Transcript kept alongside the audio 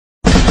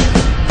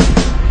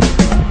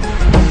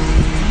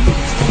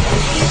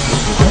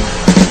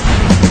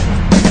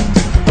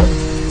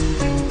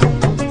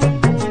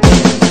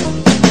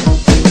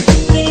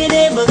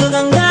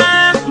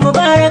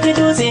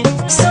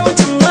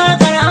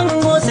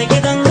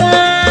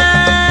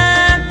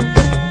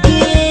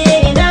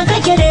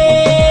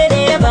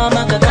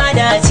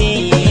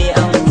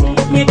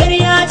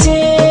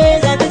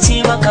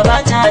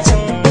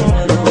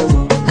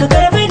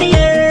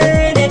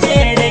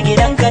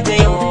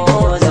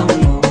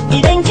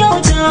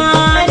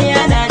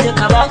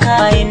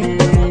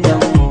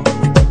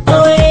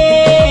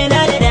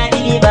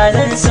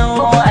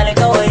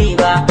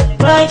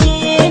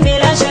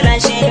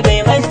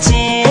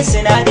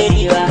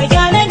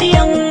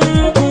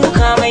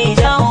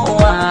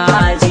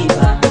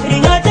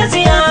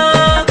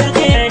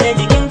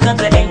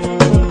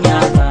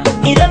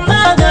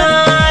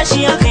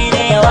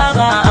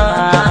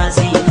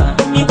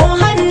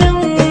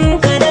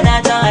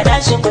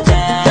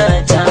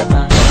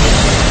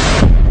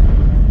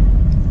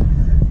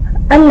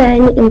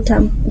ni'imta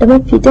mu da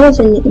mafi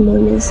darajar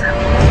ni'imominsa.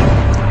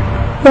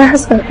 Ya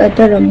haska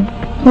ƙaddarar mu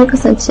mun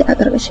kasance a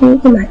ƙarƙashin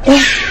ni'ima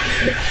ɗaya.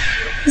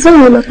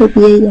 Zan yi maka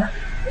biyayya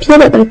fiye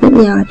da ƙarfin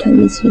iyawata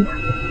mijina.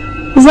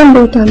 Zan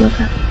bauta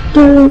maka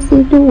don rantsi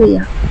duk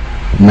wuya.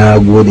 Na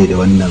gode da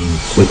wannan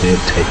ƙudurin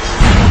taki.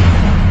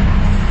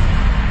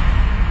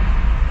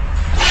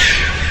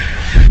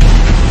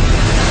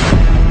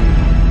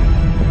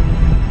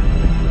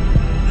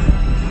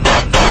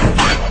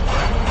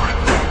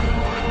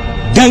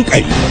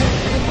 Dankali,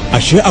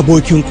 ashe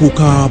abokin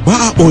kuka ba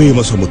a ɓoye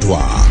masa mutuwa,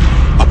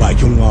 a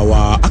bakin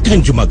wawa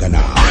akan ji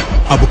magana,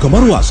 abu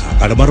kamar wasa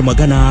ƙaramar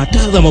magana ta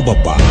zama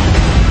babba.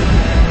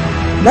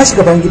 Na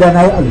shiga ban gida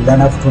na yi alula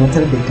na fito na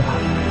tar da ita.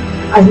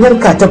 An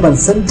yanka ta ban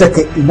san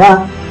daga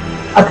ina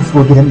aka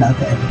shigo gidan na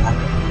aka yi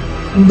haka.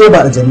 In dai ba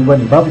aljanu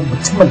bane babu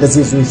mutumin da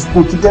zai zo ya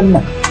shigo gidan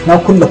nan na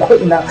kulle ko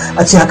ina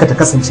a ce haka ta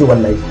kasance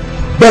wallahi.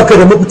 Ba ka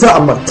da mafita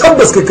amma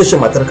tabbas kai kashe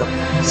matarka.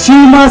 Shi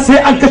ma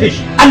sai an kashe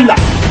shi Allah.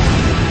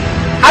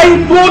 Ai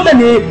dole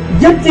ne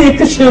yadda ya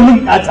kashe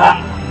min ɗata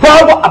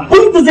babu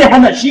abin da zai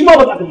hana shi ma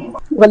ba za ta yi ba.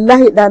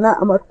 Wallahi ɗana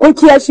Amar ko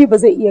kiyashi ba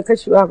zai iya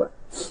kashewa ba.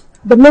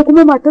 Balle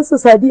kuma matarsa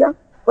Sadiya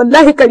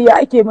wallahi ƙarya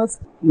ake masa.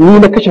 Ni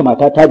na kashe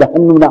matata da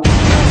hannuna.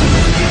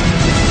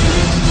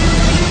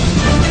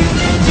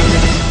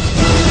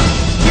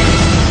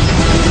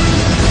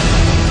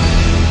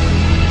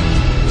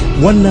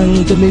 Wannan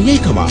da me yayi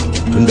kama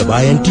tunda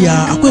bayan tiya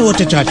akwai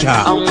wata caca.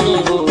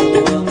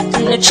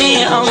 Na ce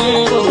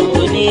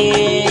ango ne,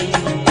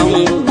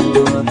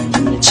 ango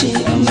na ce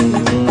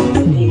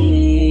ango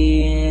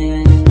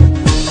ne.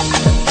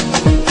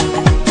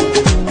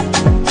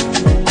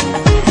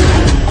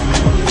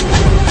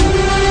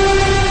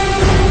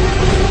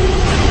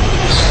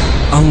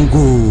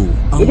 Ango.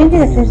 Idan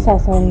kika tursa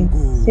sauni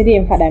sai dai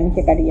in faɗa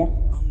miki ƙarya.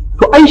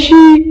 To ai shi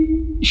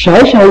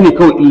shaye-shaye ne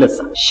kawai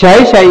illarsa.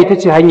 Shaye-shaye ita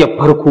ce hanyar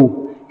farko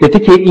da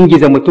take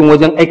ingiza mutum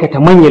wajen aikata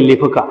manyan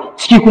laifuka,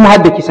 ciki kuma har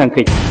da kisan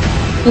kai.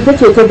 Ita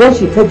ce ta gan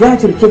shi ta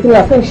jajirce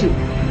tana son shi,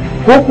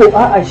 ko ko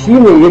a'a shi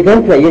ne ya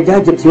ganta ya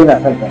jajirce yana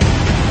son ta,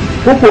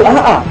 ko ko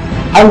a'a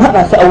an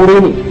haɗa su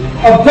aure ne.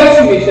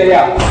 Objection mai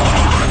shari'a.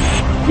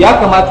 Ya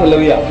kamata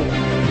lauya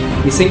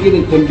ya san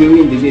irin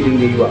tambayoyin da zai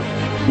dinga yi wa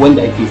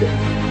wanda ake zai.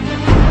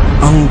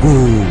 Ango,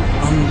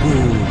 ango,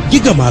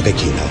 giga maga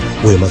kenan,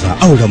 wai maza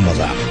auren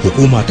maza,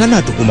 hukuma tana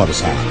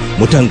tukumarsa,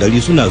 mutan gari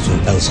suna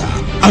zundansa,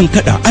 an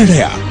kada an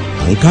raya,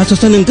 an kasa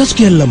sanin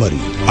gaskiyar lamari,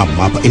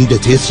 amma fa inda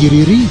ta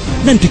siriri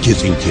nan take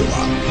tsinkewa.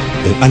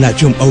 In ana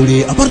cin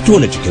aure a bar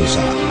tona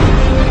cikinsa.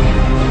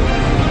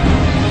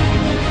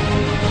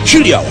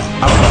 Shiryawa,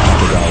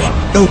 Abdullawa,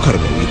 ɗaukar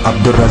nauyi,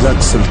 Abdulrazak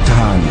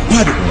Sultan,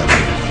 Fadi Umar,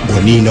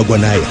 wani na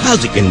gwanaye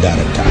haziƙin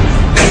darakta.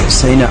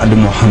 sai na Ali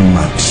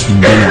Muhammad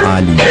bin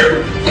Ali.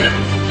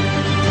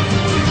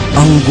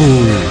 Ango,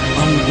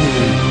 ango,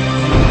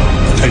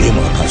 tare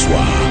mu a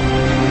kasuwa.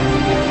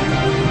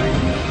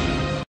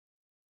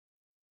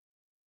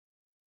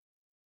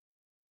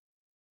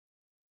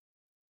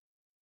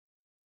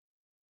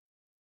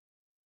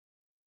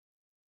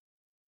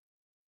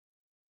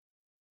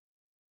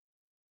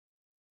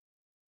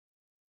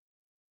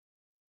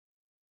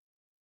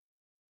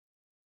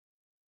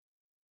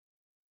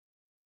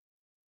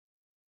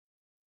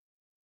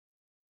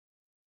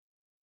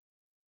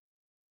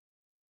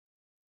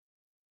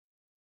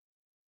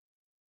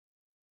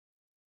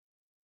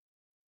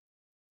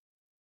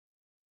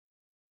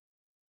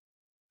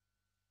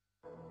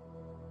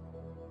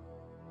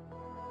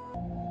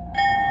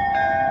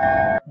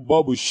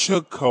 Babu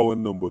shakka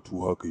wannan batu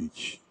haka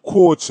yake.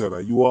 Kowace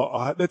rayuwa a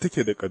haɗe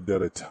take da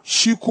ƙaddararta.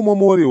 Shi kuma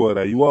morewa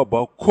rayuwa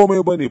ba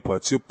komai bane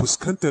face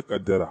fuskantar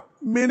ƙaddara.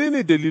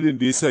 Menene dalilin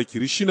da yasa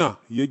Kirishina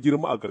ya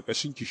girma a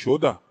ƙarƙashin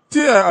Kishoda? Ta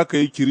yaya aka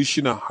yi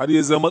Kirishina har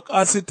ya zama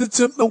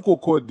ƙasaitaccen ɗan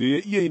kokowar da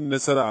ya iya yin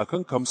nasara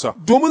akan Kamsa?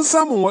 Domin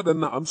samun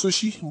waɗannan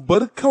amsoshi,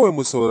 bar kawai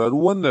mu saurari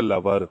wannan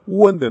labarin,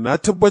 wanda na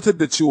tabbatar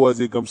da cewa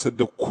zai gamsar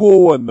da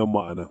kowanne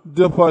ma'ana.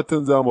 Da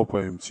fatan za mu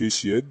fahimce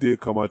shi yadda ya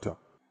kamata.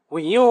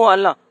 Wayyo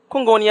Allah!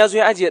 Kun ga wani ya zo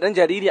ya ajiye ɗan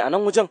jariri a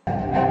nan wajen.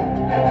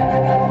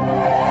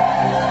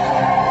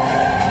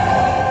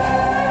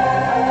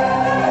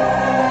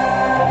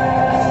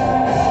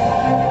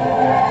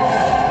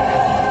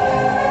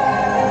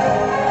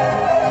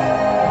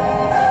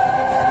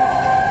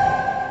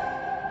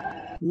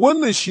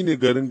 Wannan shine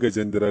garin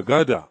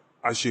Gajandaragada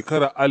a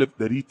shekarar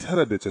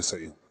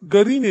 1990.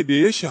 Gari ne da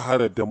ya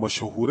shahara da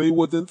mashahurai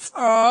wajen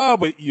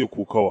tsaba iya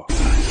kokawa.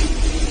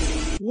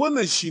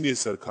 Wannan shine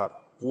Sarkar,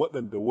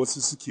 waɗanda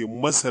wasu suke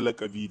masa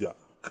laƙabi da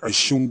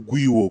ƙashin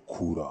gwiwa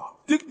kura.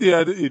 Duk da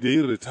ya daɗe da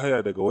yin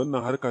ritaya daga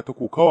wannan harka ta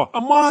kokawa,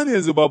 amma har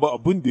yanzu babu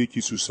abin da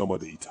yake so sama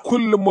da ita.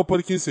 Kullum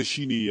mafarkinsa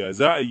shine ya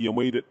za a yi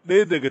mai da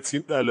ɗaya daga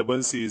cikin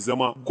ɗalibansa ya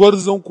zama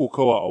gwarzon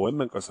kokawa a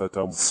wannan ƙasa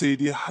tamu. Sai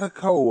dai har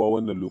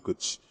kawowa wannan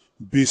lokaci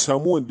bai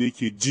samu wanda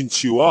yake jin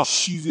cewa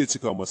shi zai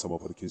cika masa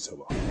mafarkinsa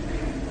ba.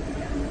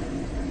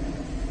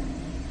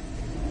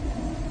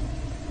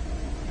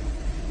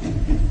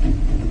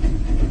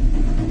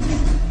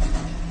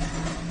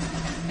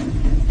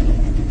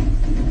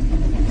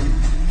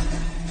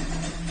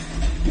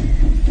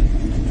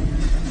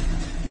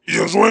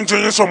 yanzu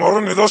wancan yin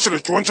samarin ne za su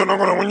daki wancan nan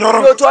ƙaramin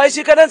yaron. Yo to ai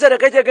shi kadansa da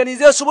kake gani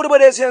zai su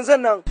burbure su yanzu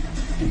nan.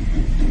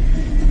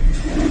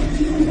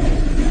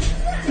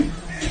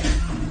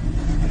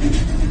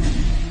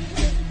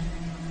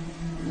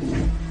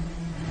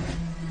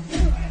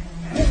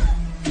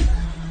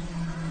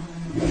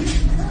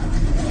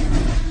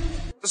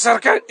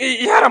 Sarkar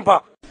yaron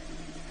fa.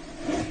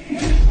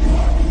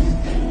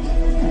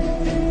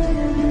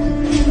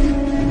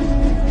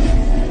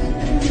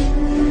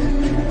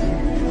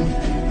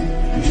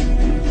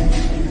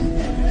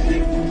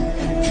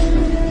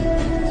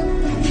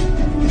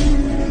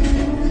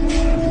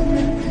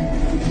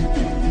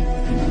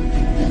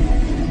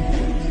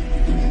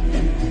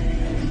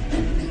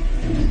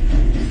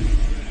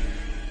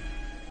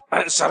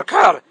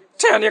 Sarkar,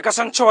 ta yana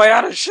kasancewa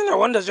yaron shi ne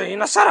wanda zai yi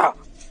nasara.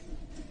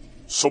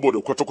 Saboda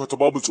kwata-kwata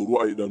babu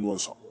tsoro a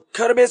idanuwansa.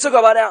 Karbe su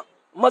gaba daya,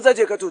 maza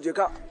je ka to je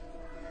ka.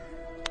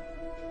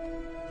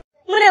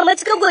 Muna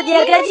matuƙar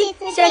godiya gaji,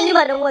 sai an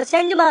jima dan uwa, sai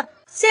an jima,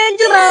 sai an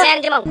jima. Sai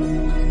an jima.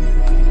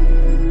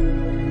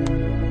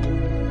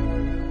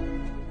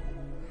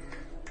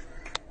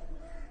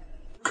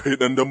 Kai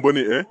ɗan damba ne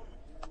eh?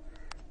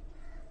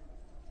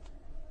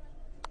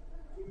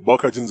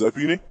 Baka jin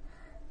zafi ne?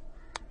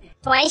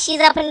 To ai shi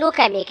zafin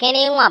duka bai kai na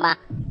yunwa ba.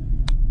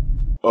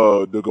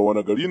 Daga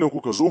wani gari ne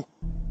kuka zo?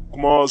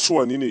 Kuma su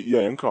wani ne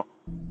iyayenka?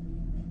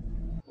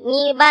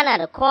 Ni bana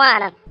da kowa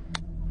nan.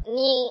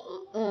 Ni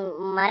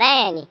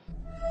maraya ne.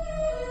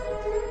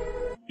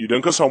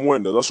 Idan ka samu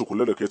wanda za su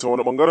kula da kai ta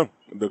wani bangaren,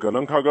 daga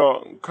nan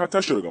kaga ka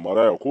tashi daga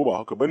maraya ko ba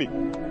haka bane?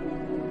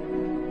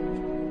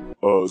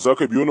 Za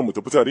ka biyo ni mu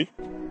tafi tare?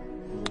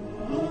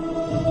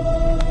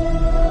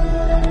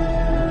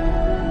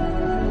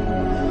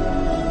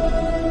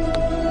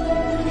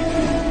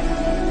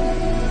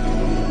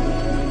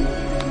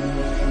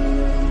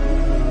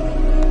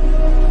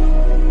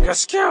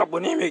 Gaskiya abu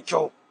ne mai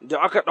kyau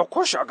da aka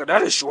ɗauko shi aka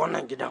da shi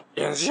wannan gidan.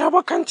 Yanzu ya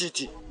ba kan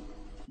titi.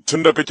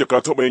 Tun da kake ka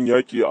taɓa yin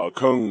yaƙi a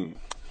kan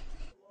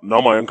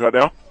nama yanka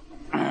ɗaya?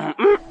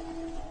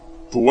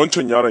 To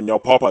wancan yaron ya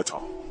fafata.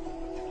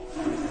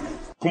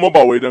 Kuma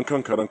ba wai don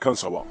kan karen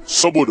kansa ba,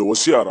 saboda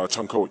wasu yara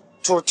can kawai.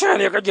 To ta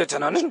ne kake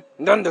tunanin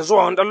dan da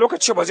zuwa wani ɗan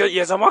lokaci ba zai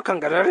iya zama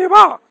kan garare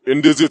ba? In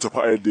dai zai tafi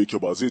a yadda yake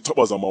ba zai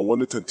taɓa zama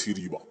wani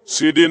tantiri ba.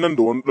 Sai dai nan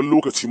da wani ɗan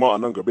lokaci ma a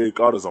nan gaba ya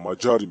ƙara zama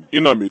jarumi.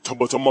 Ina mai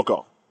tabbatar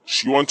maka,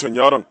 shi wancan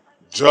yaron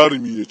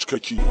jarumi ne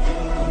cikakke.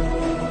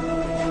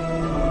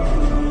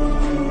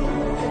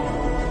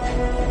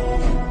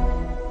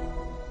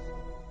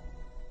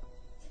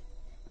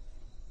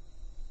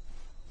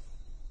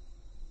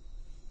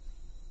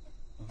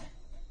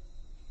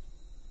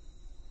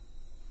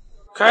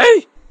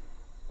 Kai,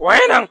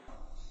 waye nan?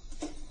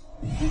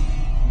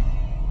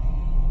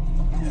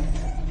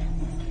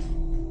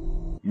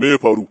 Me ya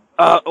faru?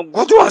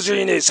 Guduwa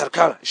zai ne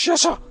sarkar, shi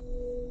yasa.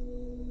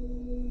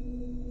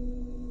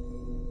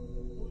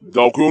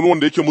 Da akwai wani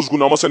wanda yake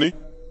musguna masa ne?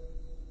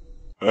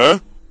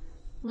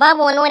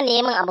 Babu wani wanda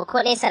ya min abu ko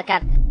ɗaya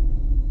sarkar.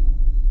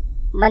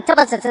 Ban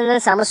taɓa zaton zan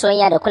samu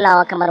soyayya da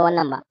kulawa kamar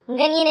wannan ba.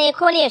 Gani ne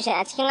ko da yaushe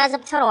a cikin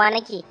azabtarwa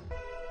nake.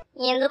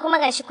 Yanzu kuma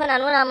gashi kuna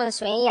nuna min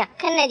soyayya.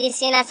 Kan na je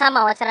sai na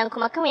sama wata ran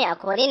kuma kawai a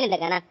kore ni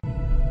daga nan.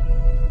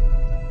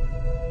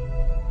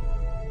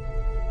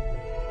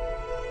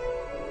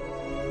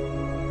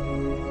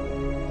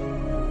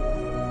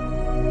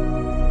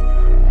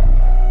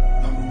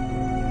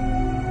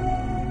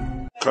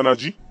 Kana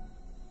ji?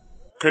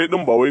 Kai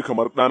ɗin ba wai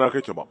kamar ɗana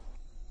kake ba.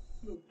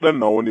 Ɗan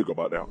nawa ne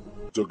gaba ɗaya.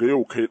 Daga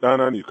yau kai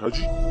ɗana ne ka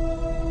ji?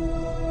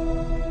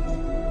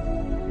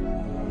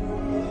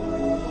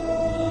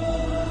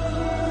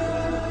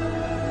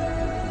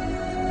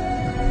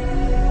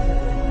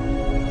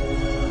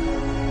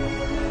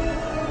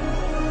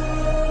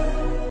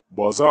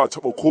 Ba za a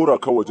taɓa kora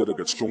ka waje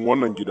daga cikin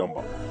wannan gidan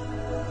ba.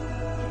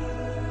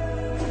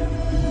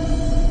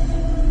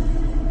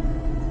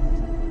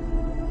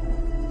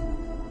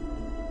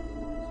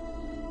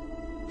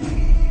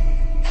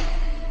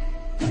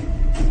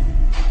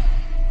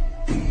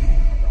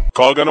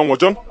 Ka ga nan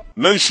wajen?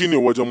 Nan shine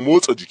wajen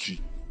motsa jiki.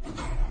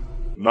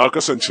 Na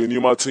kasance ni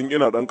ma tun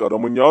ina ɗan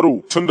ƙaramin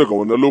yaro tun daga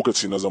wannan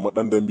lokaci na zama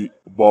ɗan dambe.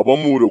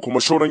 Babanmu da kuma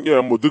shauran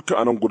iyayenmu dukka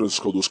a nan gudun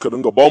suka zo suka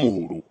dinga ba mu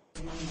horo.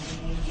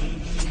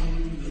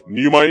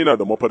 Ni ma ina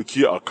da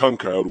mafarki a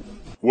kanka yaro,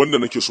 wanda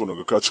nake so na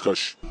ga ka cika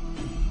shi.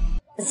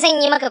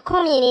 Zan yi maka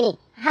ko menene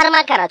har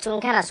ma karatu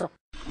in kana so.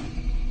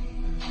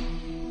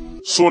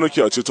 So nake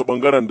a ce ta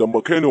ɓangaren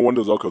damba kai ne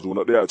wanda zaka zo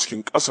na ɗaya a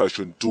cikin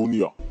ƙasashen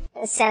duniya.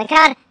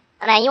 Sarkar,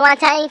 rayuwa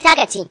ta yi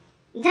taka ce,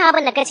 da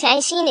abin da ka ce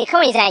ai shi ne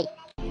kawai zai.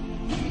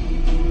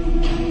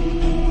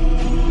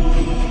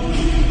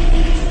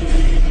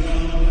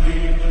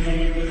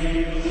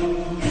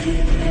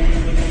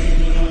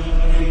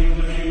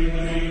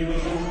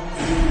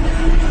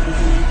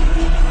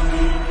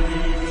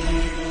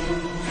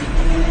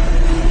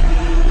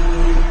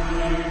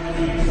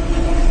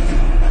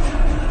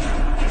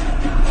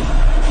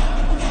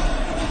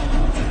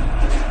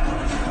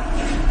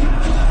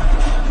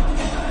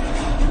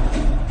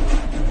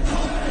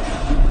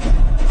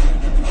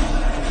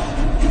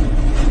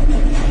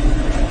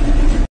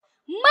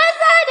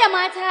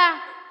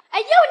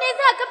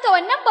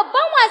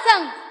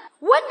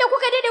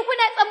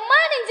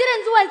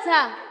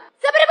 masa.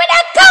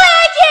 Saburbuɗan kawai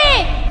yake.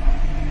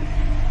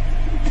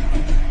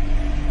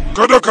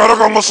 Kada ka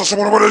raga masa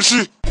saburbuɗan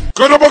shi.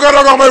 Kada ba ka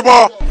raga mai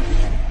ba.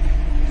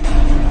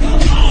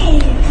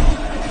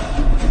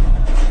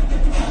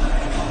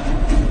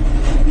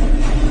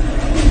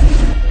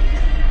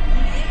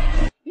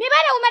 Me ba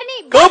da umarni?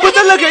 Ka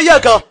fitar da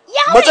iyaka.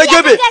 Matsa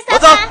gebe,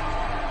 matsa.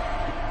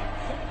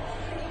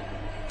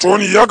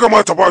 Tony ya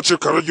kamata ba ce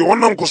ka rage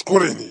wannan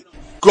kuskure ne.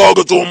 Ka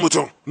ga tsohon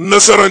mutum.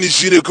 Nasara ni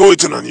shine kawai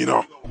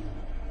tunanina.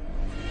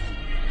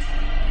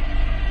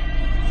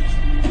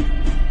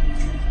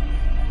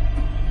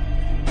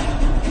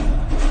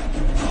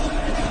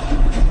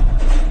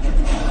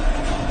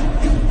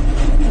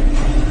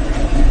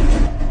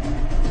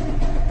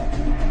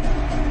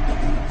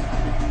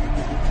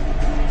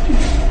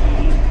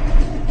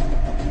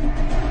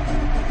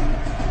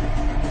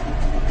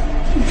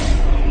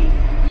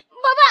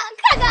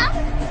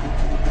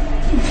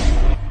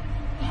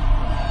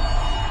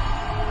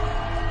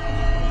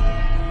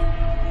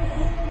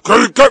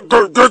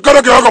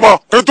 Kada ka haka ba,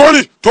 kai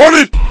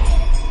Tony!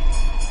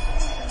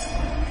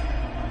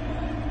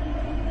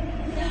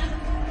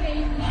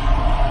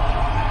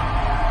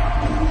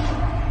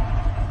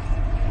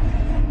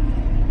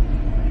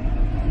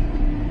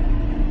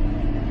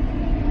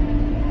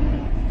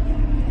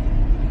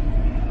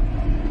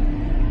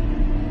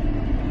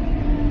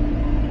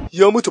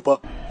 Ya mutu fa.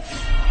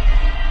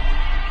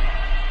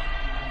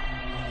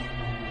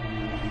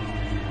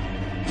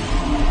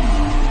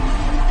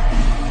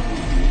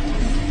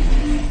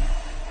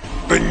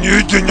 Dan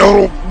yakin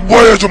yaro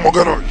baya jin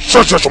magana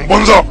shashashin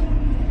banza.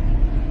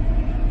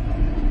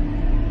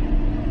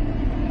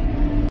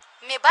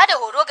 Mai bada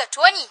horo ga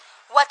Tony,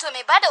 wato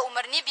mai bada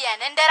umarni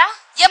bayanan dara,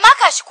 ya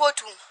maka shi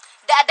kotu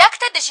da a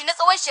dakatar da shi na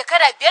tsawon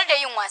shekara 5 da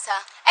yin wasa.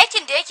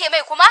 Aikin da yake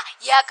mai kuma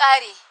ya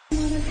ƙare.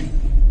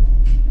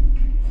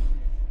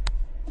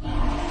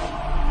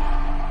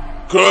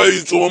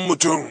 Kai tsohon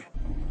mutum.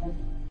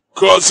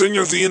 Ka san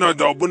yanzu yana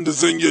da abin da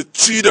zan iya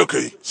ci da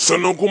kai,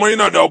 sannan kuma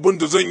yana da abin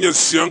da zan iya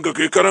siyan ka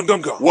kai karan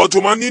kanka.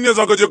 Wato ma ni ne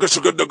zaka je ka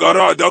shigar da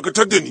gara a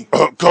dakatar da ni.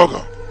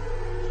 Kaga.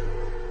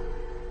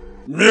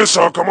 Me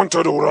yasa ka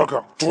manta da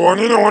wuraka? To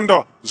wani ne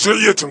wanda zai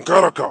iya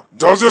tunkara ka?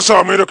 Da zai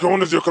sa mai da kai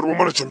wanda zai karɓo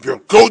mana champion.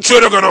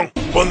 Kauce daga nan,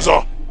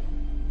 banza.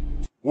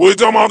 Wai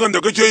dama hakan da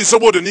kake yi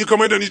saboda ni ka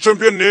mai da ni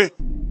champion ne?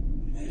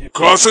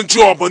 Ka san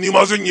cewa ba ni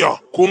ma zan iya,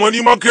 kuma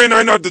ni ma kaina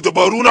yana da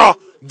dabaru na.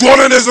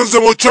 Dole ne zan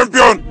zama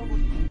champion.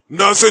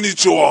 Na sani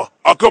cewa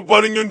a kan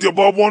farin yadda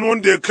babu wani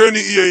wanda ya kai ni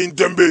iya yin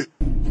dambe.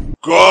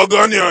 Ka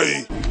gane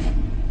yayi.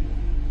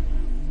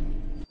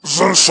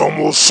 Zan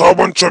samu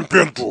sabon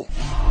champion to.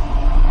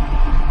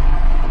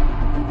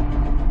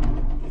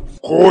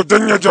 Ko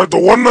dan ya ja da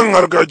wannan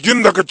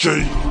hargagin da kake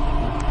yi.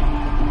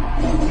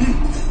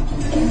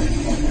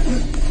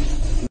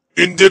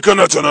 In dai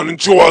kana tunanin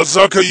cewa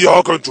za ka yi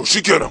hakan to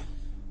shikenan.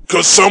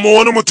 Ka samu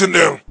wani mutum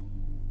ɗayan.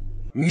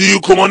 Ni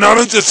kuma na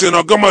rantse sai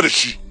na gama da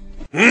shi.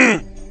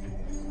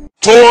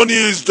 Tony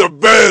is the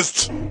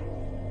best.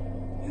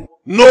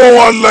 No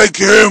one like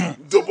him.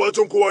 Da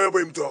fatan kowa ya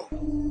fahimta.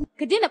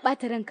 Ka daina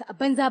ɓata ranka a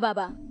banza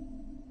baba.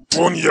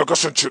 Tony ya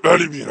kasance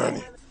ɗalibi na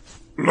ne.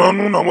 Na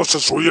nuna masa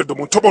soyayya da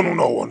mun taɓa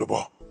nuna wa wani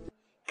ba.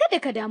 Kada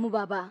ka damu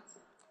baba.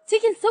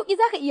 Cikin sauƙi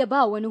zaka iya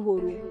ba wani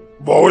horo.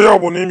 Ba wai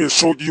abu ne mai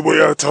sauƙi ba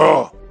ya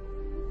ta.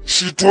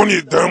 Shi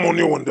Tony Diamond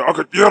ne wanda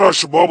aka ƙera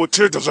shi babu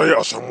ta da zai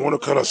a samu wani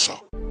kalarsa.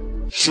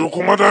 Shi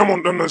kuma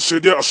Diamond ɗin nan sai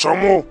dai a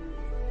samu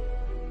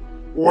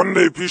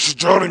wanda ya fi shi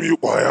jarumi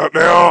ƙwaya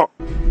ɗaya.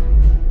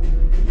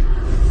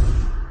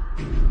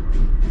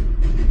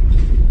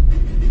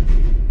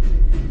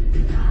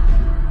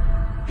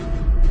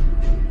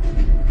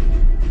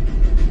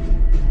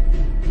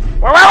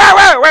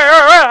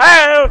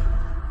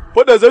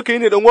 Faɗa za ka yi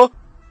ne ɗanwa?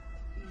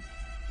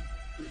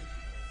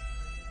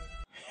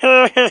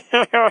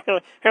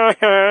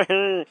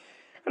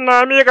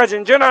 Na miƙa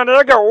jinjina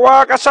ne ga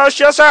uwa ƙasa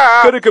shi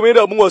yasa. Kada ka mai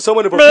da abin wasa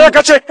mana Me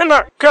ka ce?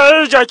 Ina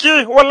kai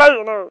jaki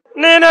wallahi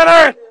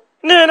na.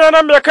 Ni ne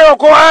nan mai kaiwa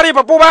ko hari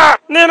babu ba.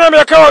 Ni ne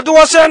mai kaiwa duk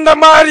wasu yan da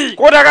mari.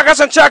 Ko da ka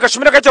kasance a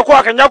kashmir kake ko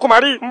a kan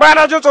yakumari. Ba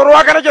na jin tsoro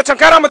haka nake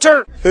tankara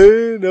mutum.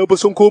 Na fi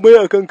son komai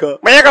a kanka.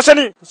 Me ka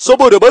sani?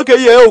 Saboda ba ka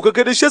iya yawo ka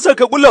kada shi yasa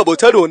ka kulla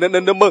bauta da wannan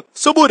ɗan man.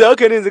 Saboda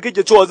haka ne yanzu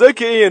kake cewa za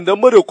ka iya yin dan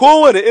da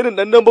kowane irin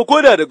ɗan ba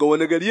ko da daga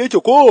wani gari yake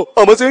ko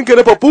a matsayin ka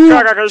na fafu.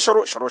 Kaga kai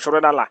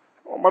shiru da Allah.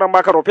 Baran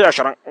baka rufe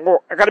 20.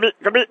 Go,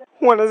 garbi.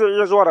 Wannan zai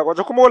iya zuwa daga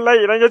waje kuma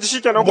wallahi idan ya ji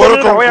shikenan ko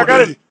ne da waya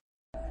gari.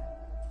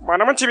 Ba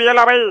na minti biyar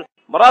labai.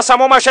 Ba za a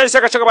samu ma shayi sai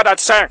ka ci gaba da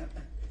atisayen.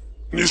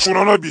 Ni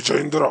sunana Bija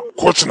Indira,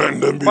 coach na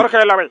Indambi. Barka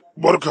ya labai.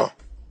 Barka.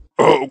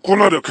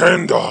 Kuna da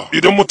kayan da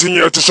idan mutum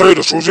ya atisaye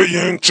da su zai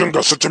iya yin cin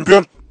gasar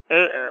champion?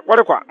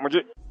 Kwari kwa, mu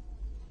je.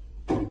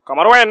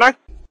 Kamar wayan nan?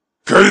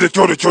 Kai da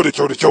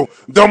kyau.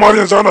 Dama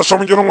yanzu ana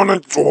samun irin wannan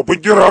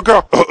tsofaffin gira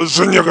haka,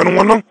 zan iya ganin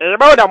wannan?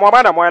 Ba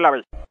damuwa ya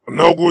labai.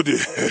 Na gode.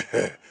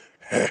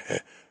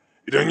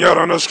 Idan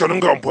yara na suka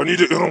dinga amfani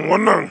da irin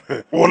wannan,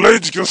 wallahi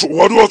jikinsu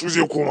uwa duwatsu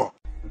zai koma.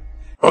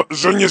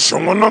 Zan yi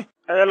siyan wannan?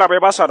 Labai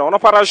ba sa da wani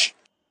farashi.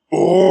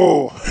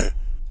 Oh,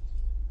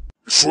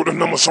 Shuɗin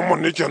na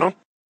musamman ne kenan?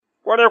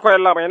 Kwarai kwa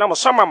yalla bai na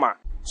musamman ma,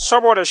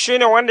 saboda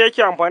shine wanda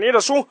yake amfani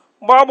da su,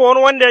 babu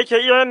wani wanda yake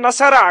iya yin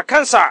nasara a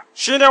kansa,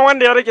 shine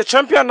wanda ya rike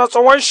champion na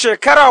tsawon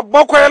shekara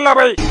 7 yalla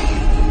bai.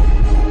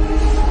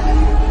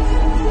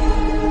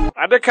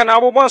 A dukkan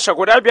abubuwansa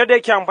guda 5 da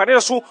yake amfani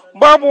da su,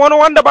 babu wani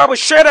wanda babu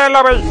shaida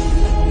yalla bai.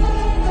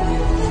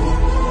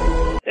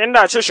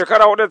 Inda ce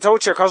shekara 4 da ta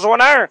wuce ka zo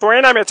na, to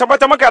yana mai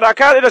tabbatar maka da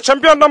ka da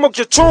champion na mu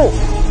Kichu.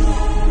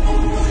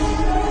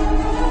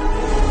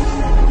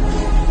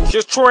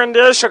 Kichu wanda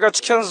ya shiga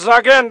cikin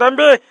zagayen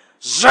dambe,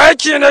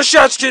 zaki na shi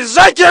a ciki,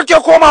 zaki yake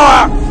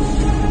komawa.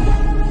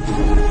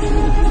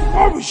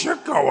 Babu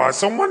shakka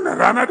wasan wannan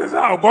rana da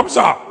za a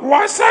gwamza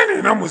wasa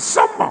ne na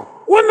musamman.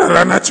 Wannan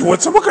rana ce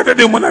wacce muka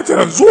dade muna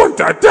jiran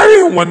zuwanta a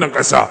tarihin wannan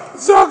ƙasa.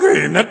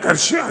 Zagaye na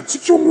ƙarshe a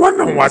cikin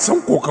wannan wasan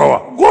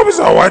kokawa.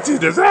 Gwamzawa ce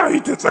da za a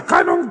yi ta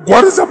tsakanin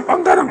gwarzon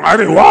ɓangaren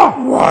arewa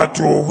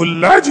wato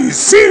Hullaji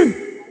Sin.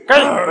 Kai,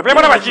 rufe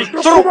mana baki,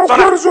 turu, kuma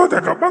gwarzo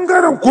daga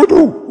ɓangaren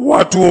kudu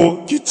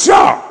wato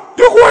Kicha.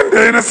 Duk wanda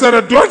ya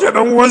nasarar doke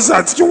ɗan uwansa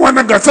a cikin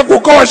wannan gasar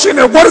kokawa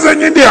shine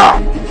gwarzon Indiya.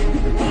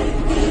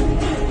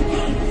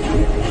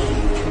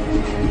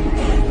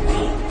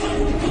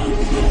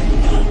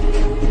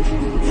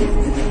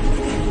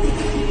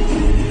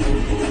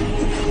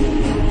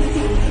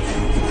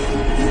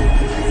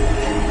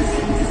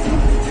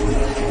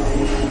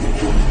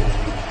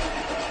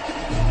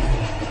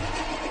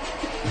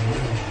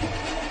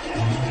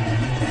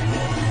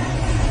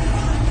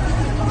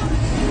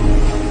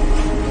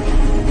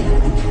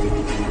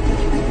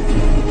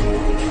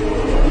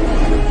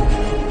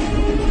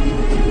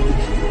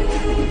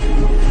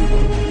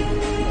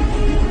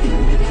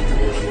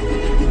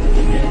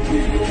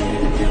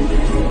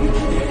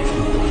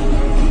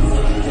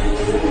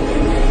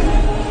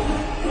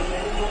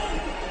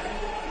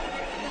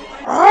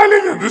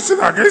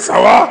 Suna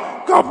gaisawa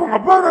kafin a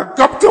fara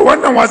gabta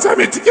wannan wasa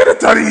mai cike da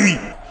tarihi.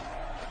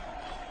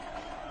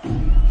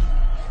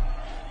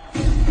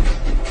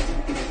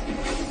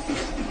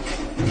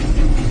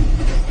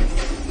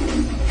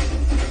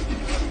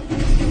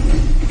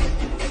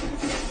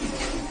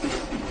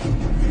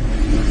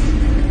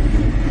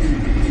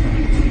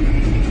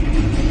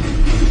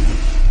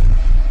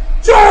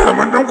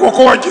 Jaruman dan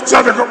kokowa Kicha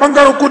daga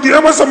bangaren kudu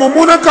ya masa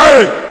mummunan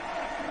kaye.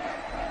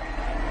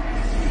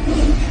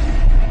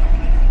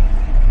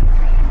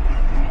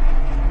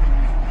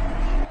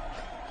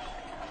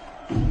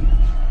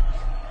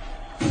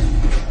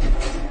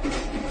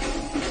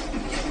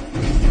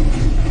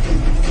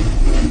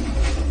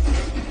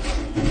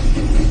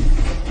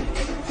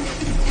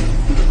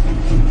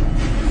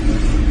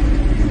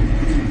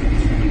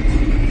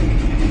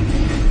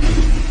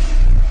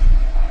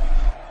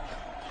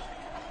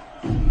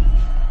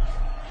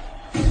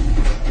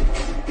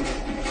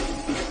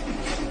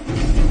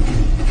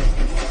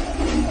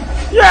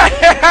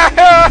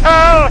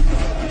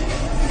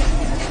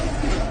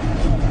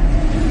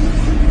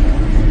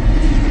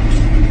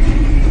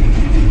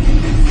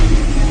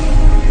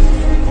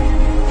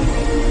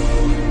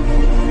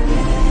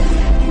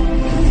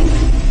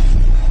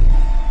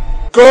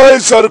 Kai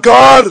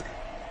sarkar,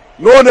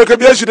 nawa ne ka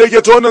biya shi da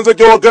yake ta wannan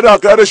zakewa gada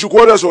ka da shi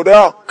ko da sau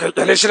daya? Kai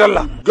kyale shi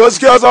dalla.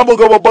 Gaskiya za mu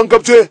ga babban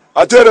kafce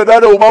a tare da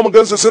uba mu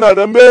gansu suna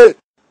dambe.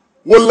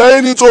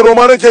 Wallahi ni tsoro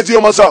ma nake ji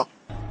masa.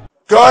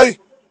 Kai,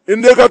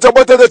 in dai ka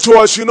tabbatar da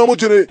cewa shi na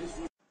mutu ne,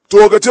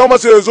 to ka ce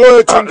masa ya zo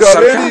ya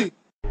tunkare ni.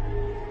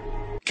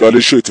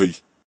 Kyale shi ta yi.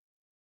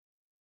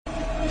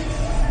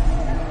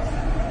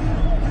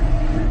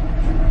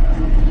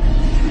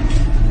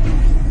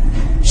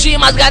 Shi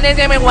mazgane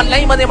zai mai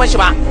wallahi ba zai mashi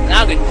ba.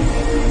 Na gani.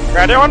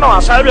 Ga dai wannan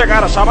wasa bai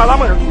kara sha ba za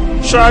mu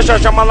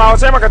shashashan mallawa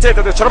sai maka ce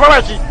ta da cirba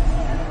baki.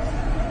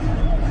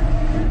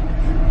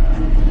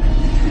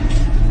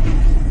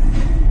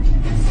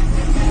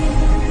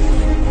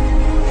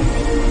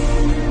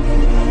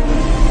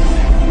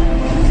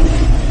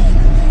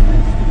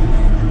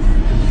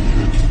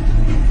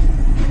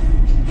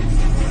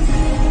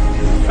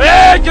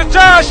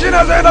 Kicha shi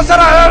ne zai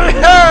nasara.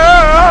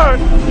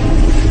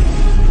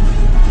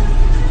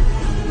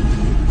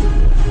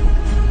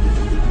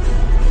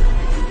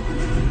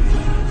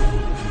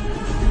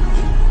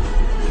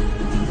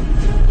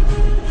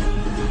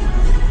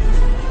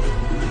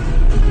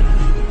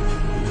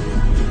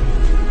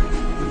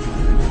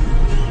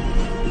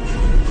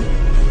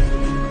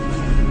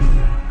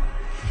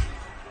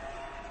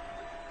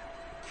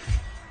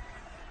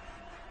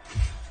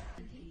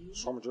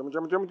 So mu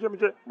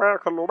je baya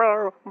kallo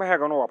baya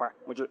ganowa fa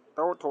mu je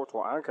to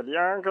a hankali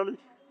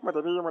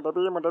madabi.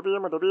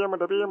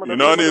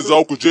 Ina ne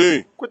za ku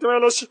je? Ku ta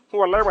mele shi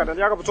wallahi ba da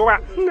ya ga fito ba.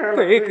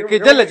 Kai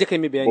dallaje kai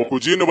mai bayani. Ba ku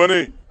ji ni ba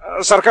ne?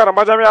 Sarkar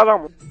majami'a za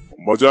mu.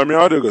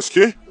 Majami'a da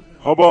gaske?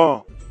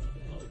 Haba.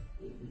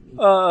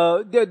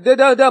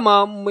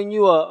 Dama mun yi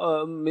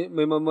wa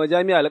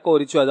majami'a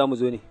alƙawari cewa za mu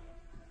zo ne.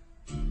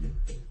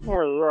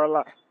 Wai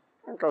wala,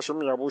 kashin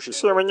mu ya bushe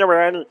sai mun yi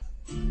bayani.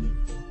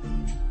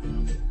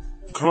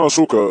 Kana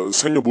so ka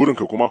sanya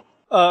burinka kuma?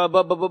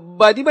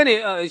 Ba di ba ne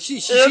shi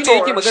ne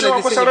yake magana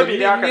da sanya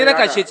burin ne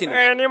raka shi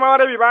ne. Ni ma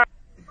rabi ba.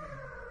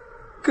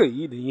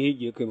 Kai da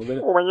yake kai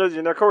magana.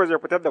 Ubangiji ne kawai zai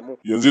fitar da mu.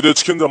 Yanzu dai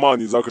cikin jama'a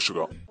ne zaka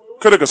shiga.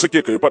 Kada ka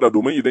sake kai fada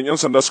domin idan 'yan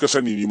sanda suka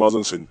sani ni ma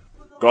zan sani.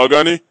 Ka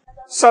gane?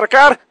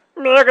 Sarkar,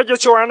 me ya kake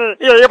cewa ne?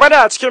 Iya yi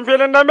fada a cikin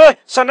filin dambe,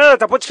 sannan ya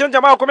tafi cikin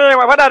jama'a kuma ya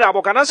fada da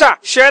abokanansa.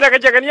 Shi da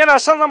kake gani yana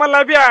son zaman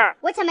lafiya.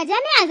 Wace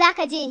majami'a za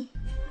ka je?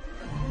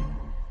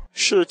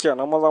 Shi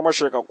kenan maza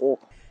mashekako.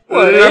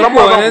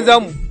 Wannan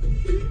zamu.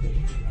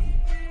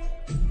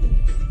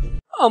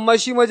 Amma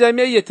shi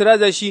majami'ar ya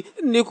tiraza shi,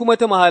 ni kuma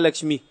ta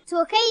Mahalakshmi.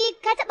 To kai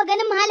ka taɓa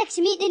ganin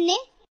Mahalakshmi din ne?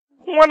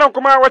 Wannan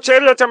kuma wace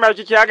iriya ta mai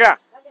kike ga?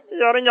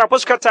 Yarinya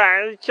fuskata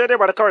ke dai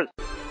bar kawai.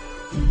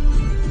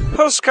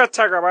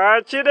 Fuskata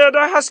gaba ki dai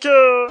da haske.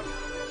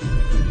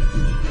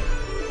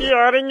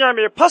 Yarinya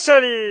mai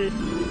fasari.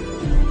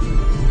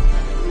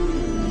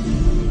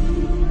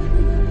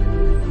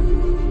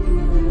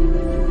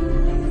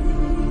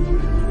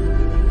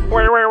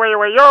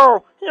 Wai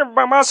yo,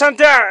 ba ma san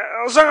ta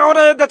zan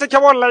aure yadda take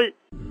wallahi.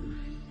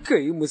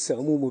 Kai mu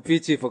samu mu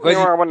fice fa kaji.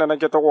 Yawa abinda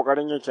nake ta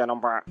kokarin yi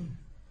kenan fa.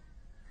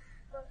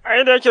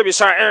 Ai da yake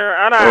bisa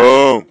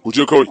ana. Ku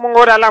je kawai. Mun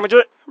gode Allah mu je.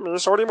 Mu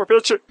sauri mu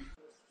fice.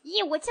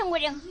 Yi wucin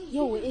wurin.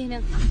 Yau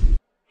nan.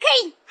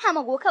 Kai,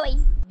 hamago kawai.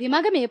 Bai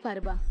ma ga me ya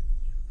faru ba.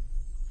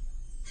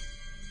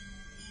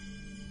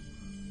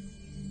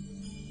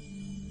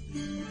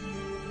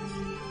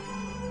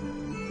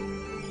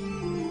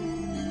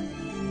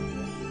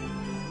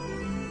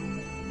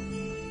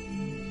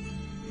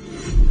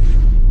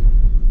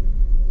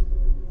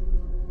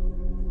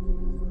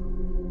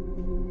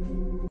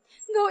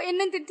 Ga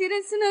wa'annan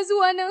tattiran suna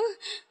zuwa nan.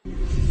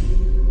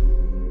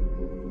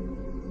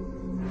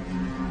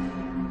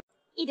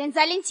 Idan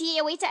zalunci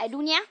ya yawaita a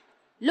duniya,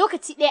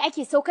 lokaci ɗaya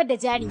ake saukar da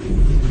jari.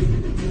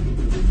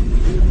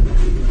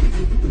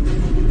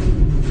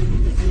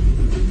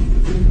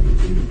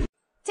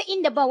 Ta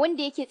inda ba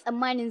wanda yake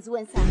tsammanin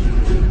zuwansa.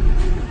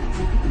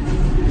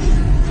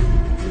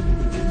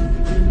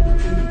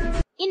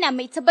 Ina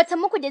mai tabbatar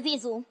muku da zai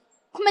zo,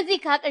 kuma zai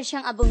kawo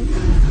ƙarshen abin.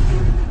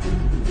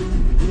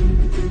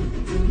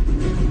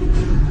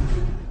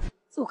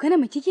 Tsokana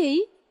mu kike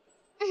yi?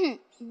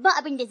 Ba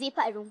abin da zai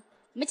faru.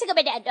 Mu ci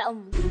gaba da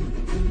addu'anmu.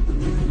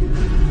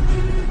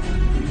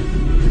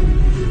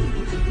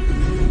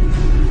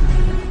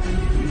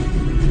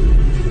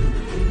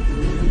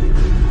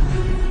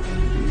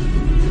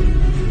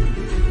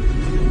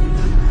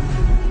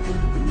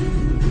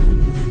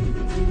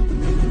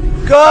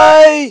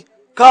 Kai,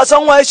 ka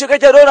san waye shi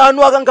kake dora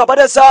hannu a kan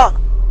kafadarsa?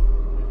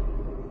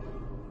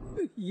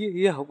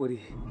 Yi haƙuri.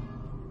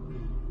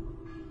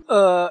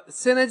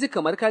 Sai na ji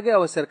kamar ka gaya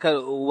wa sarkar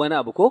wani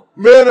abu ko?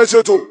 Me na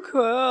ce to?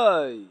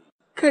 Kai,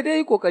 ka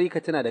dai kokari ka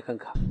tuna da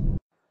kanka.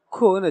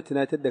 Ko na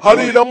tunatar da har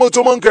idan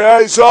mutumin ka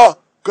ya isa,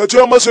 ka ce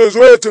masa ya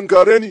zo ya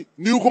tunkare ni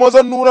kuma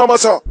zan nuna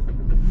masa.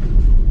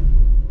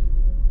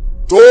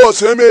 To,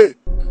 sai me?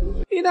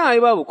 Ina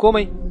yi babu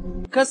komai.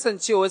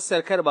 Kasancewar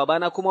sarkar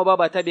babana kuma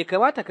babata bai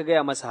kamata ka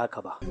gaya masa haka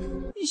ba.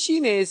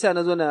 Shi ne yasa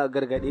na zo na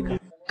gargaɗe ka.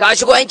 Ka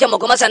shigo yankin mu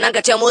kuma sannan ka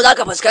ce mu za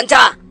ka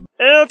fuskanta?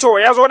 To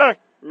ya zo nan.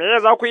 Me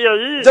za ku iya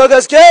yi? Da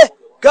gaske?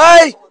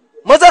 Kai,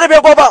 maza rufe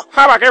kofa.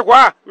 Ha ba kai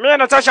kuwa, me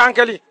na tashi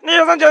hankali? Ni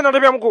zan je na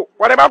rufe muku,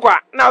 kwarai ba kuwa,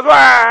 na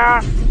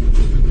zuwa.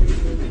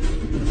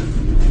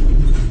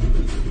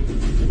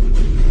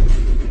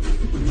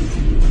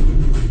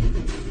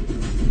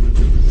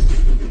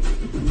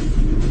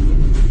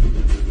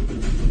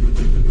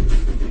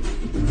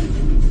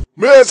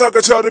 Me yasa ka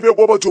ce a rufe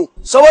kofa to?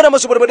 Saboda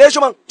musu burbade shi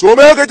man. To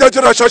me ka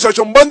jira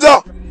shashashin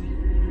banza?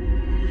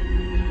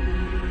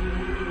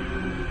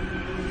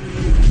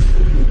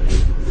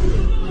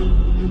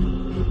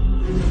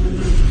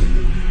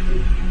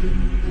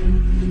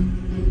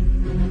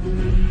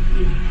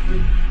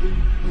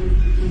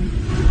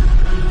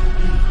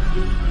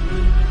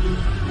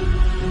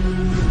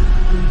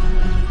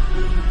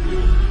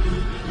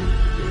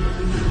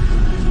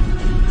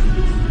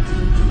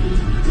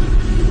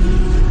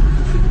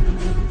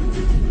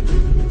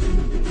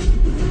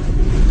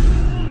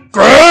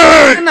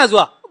 Ina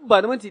zuwa,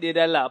 ba da minti ɗaya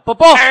da Allah.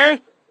 Popo!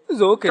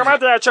 Zo ka ji.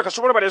 Kamata ya ce ka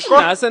suburbade shi ko?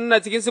 Na san ina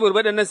cikin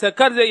suburbaɗin nan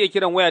sakar zai iya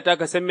kiran waya ta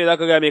ka san me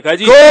zaka ga mai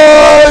kaji.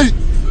 Kai!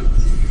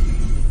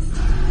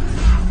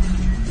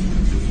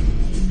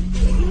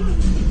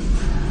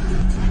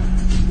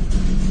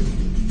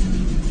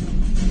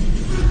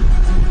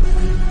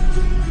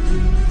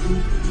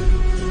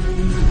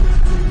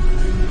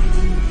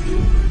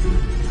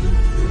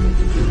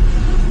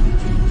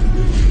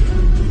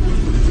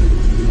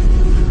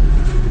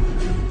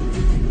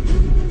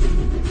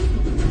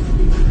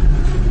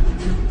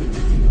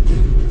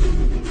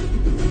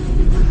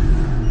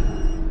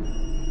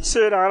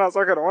 Sai da ana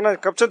tsaka da wannan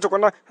kafcin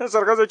tukuna,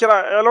 sarkar zai kira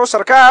hello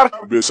sarkar.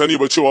 Bai sani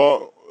ba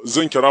cewa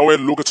zan kira wayar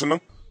lokacin nan?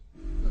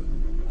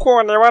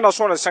 Kowanne ma na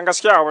so na san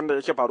gaskiya abin da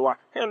yake faruwa.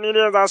 Ni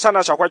ne zan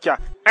sana shakwakiya.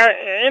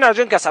 Ina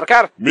jin ka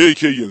sarkar. Me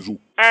yake yanzu?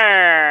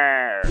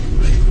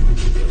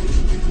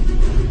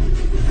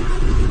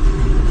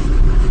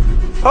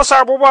 Fasa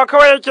abubuwa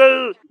kawai yake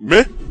yi.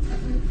 Me?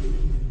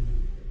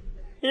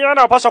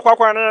 Yana fasa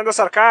kwakwa ne yanzu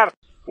sarkar.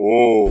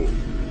 Oh.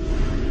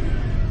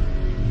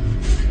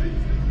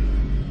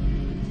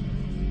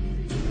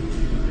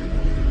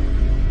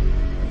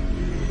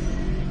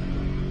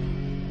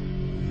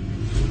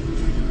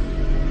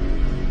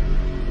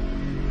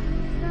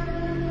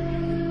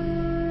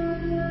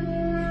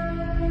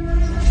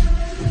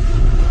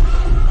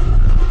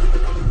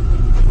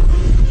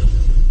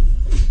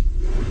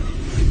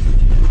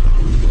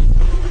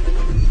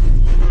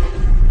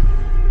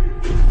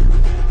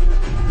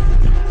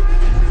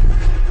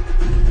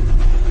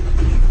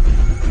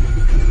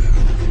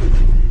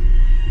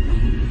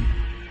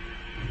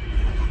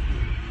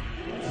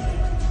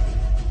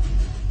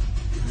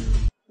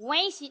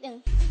 Wai shi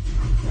din.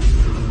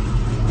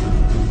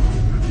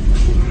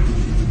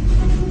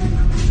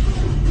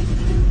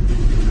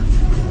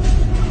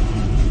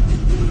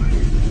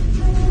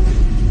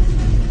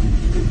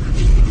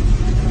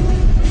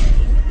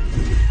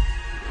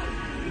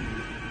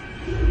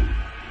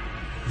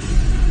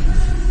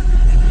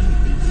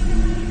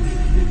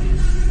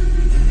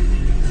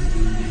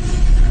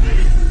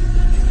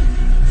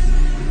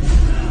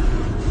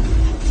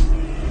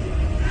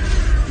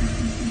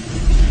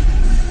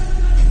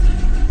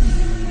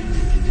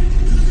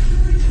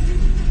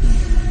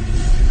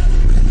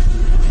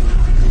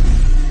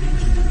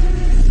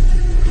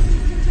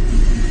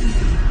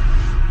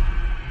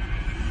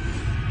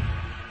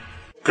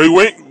 Kai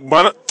wai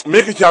bana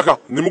me kake haka?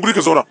 Nemi guri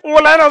ka zauna.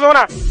 Wallahi na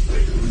zauna.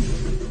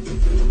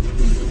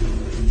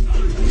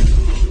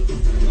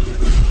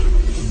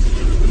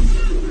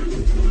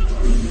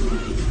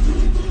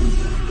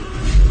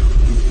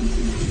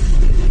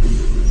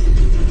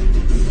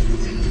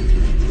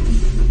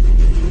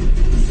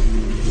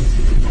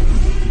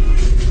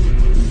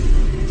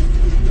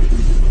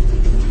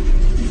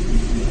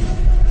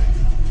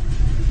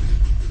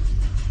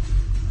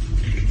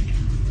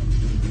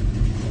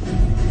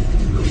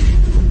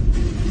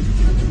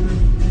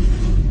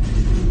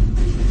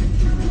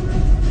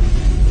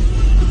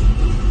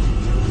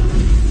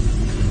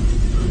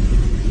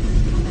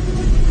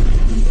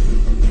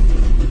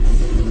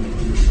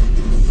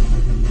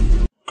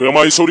 Kai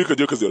ma yi sauri ka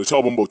je ka ziyarci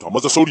abin bauta,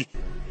 maza sauri.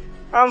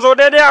 An zo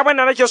daidai abin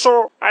da nake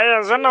so, a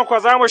yanzu nan ko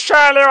za mu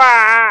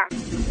shalewa.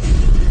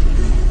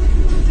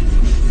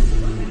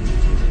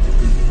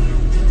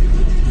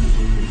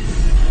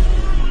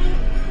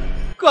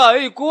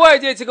 Kai, kowa ya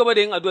je ci gaba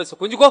da yin addu'arsa,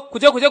 kun ji ko? Ku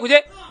je.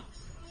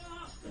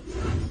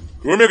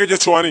 Yau me kake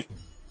cewa ne?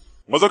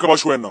 Maza ka ba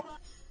shi wayan nan.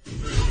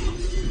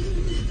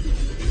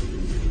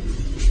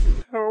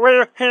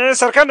 Wai,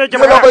 sarkar da yake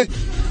magana.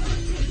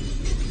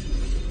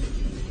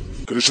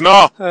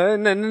 Krishna!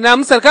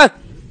 Na sarkar.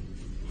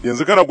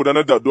 Yanzu kana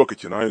gudanar da addu'a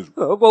kake na yanzu.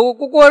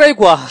 Kwarai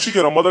kuwa.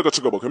 Shikenan maza ka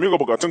ci gaba, ka miƙa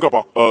bukatun ka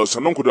fa,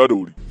 sannan ku da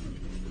wuri.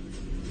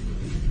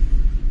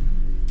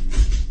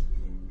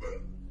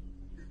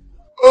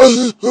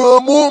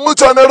 Mu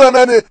mutanen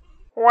rana ne.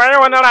 Waye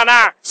wani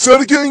rana?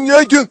 Sarkin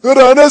yankin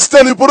ranar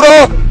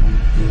Stalibra.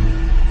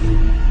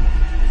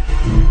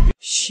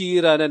 Shi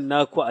ranar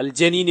naku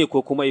aljani ne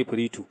ko kuma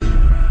ifritu?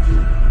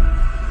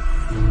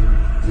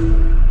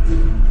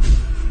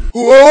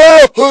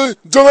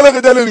 Don ana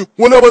ka dale ni,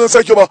 wani ba zan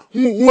sake ba,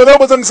 wani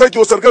ba zan sake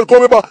wa sarkar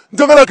komai ba,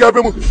 don ana ka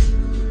yafe mu.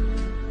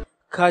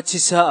 Ka ci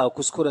sa'a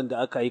kuskuren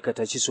da aka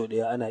aikata shi so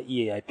ɗaya ana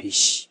iya yafe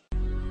shi.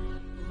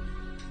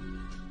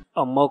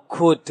 Amma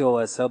ko da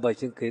wasa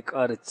bakin kai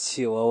ƙara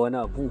cewa wani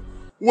abu.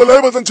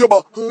 Wallahi ba zan ce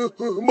ba,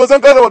 ba zan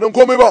ƙara wadan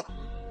komai ba.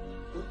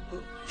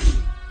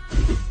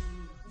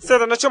 Sai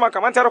da na ce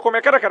maka manta da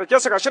komai kada ka rake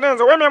su gashi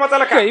yanzu wai mai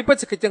matsala ka. Kai fa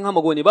cikakken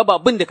hamago ne babu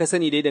abin da ka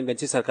sani da ya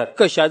danganci sarkar.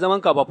 Ka sha zaman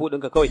ka ba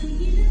ɗinka kawai.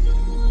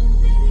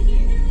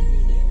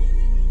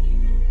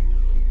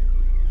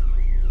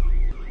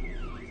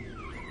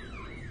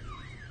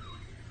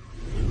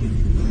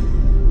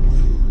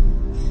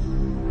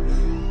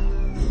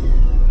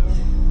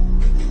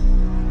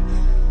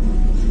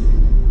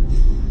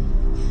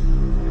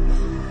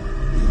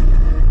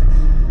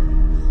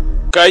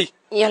 Kai,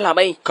 yalla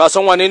bai. Ka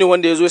san wane ne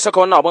wanda ya zo ya saka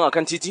wannan abun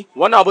akan titi?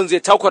 Wannan abun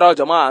zai takura wa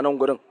jama'a a nan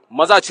gurin.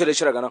 Maza cire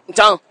shi daga nan.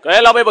 Can. Kai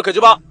labai baka ji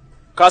ba?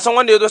 Ka san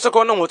wanda ya zo ya saka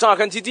wannan hoton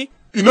akan titi?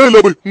 Ina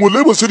labai,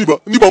 wallahi ban sani ba.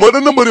 Ni ba ma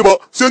dan nan bane ba.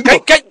 Sai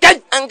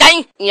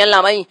Kai,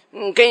 yalla bai.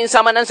 Kai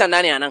sama nan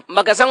sanda ne anan.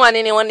 Baka san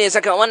wane ne wanda ya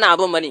saka wannan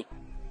abun bane.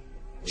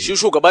 Shi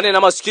shugaba ne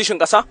na masu kishin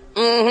kasa?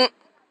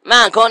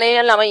 Ma ko ne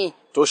yalla bai.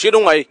 To shi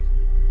din waye?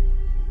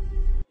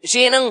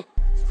 Shi nan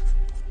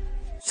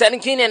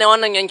sarki ne na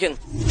wannan yankin.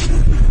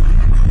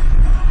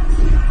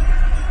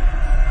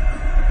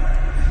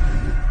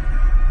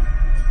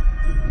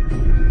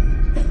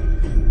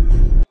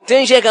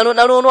 Tun shekaru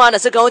ɗaruruwa da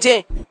suka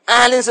wuce,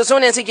 ahalinsu su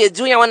ne suke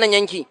juya wannan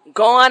yanki.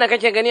 Kowa da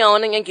kake gani a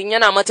wannan yankin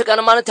yana matuƙar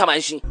martaba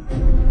shi.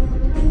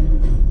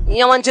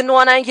 Yawancin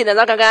wani yanki da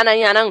zaka gana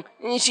yi a nan,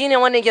 shi ne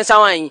wanda yake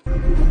sawa yi.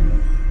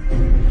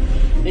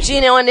 Shi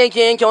ne wanda yake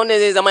yanke wanda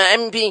zai zama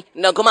MP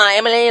da kuma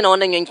MLA na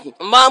wannan yanki.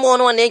 Babu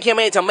wani wanda yake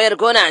mai tambayar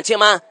ko na ce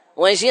ma,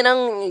 wai shi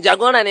nan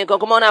jagora ne ko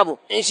kuma wani abu.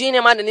 Shi ne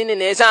ma dalilin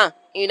da ya sa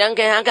idan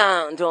kai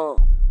haka to.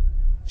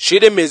 Shi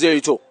din me zai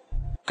yi to?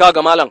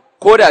 Kaga malam,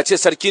 ko da ce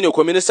sarki ne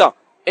ko minista,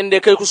 in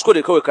dai kai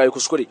kuskure kawai kai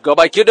kuskure.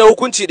 Gabaki da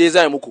hukunci dai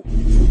zai muku.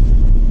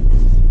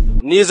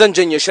 Ni zan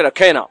janye shira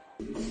kaina.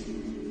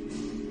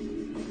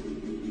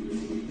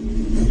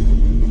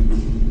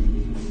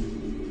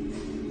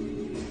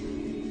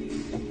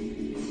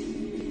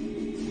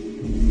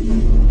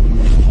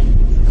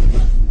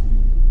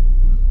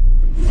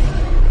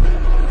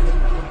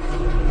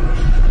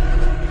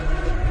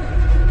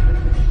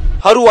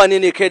 Har wane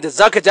ne kai da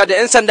zaka ja da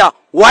 'yan sanda?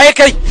 Waye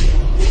kai?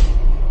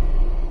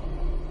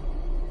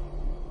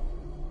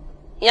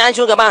 Ya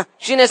shugaba,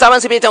 shi ne sabon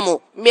sifitan mu,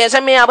 bai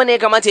san me abu ne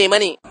kamata yi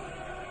mani.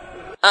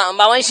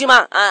 Ba wai shi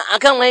ma,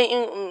 akan wai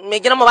mai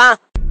girma ba.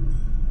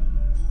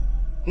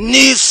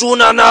 Ni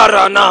sunana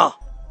Rana.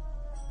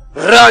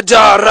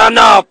 Raja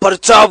Rana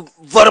Farta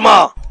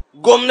Varma.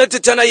 Gwamnati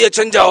tana iya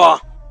canjawa,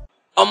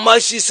 amma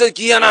shi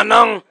sarki yana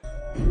nan.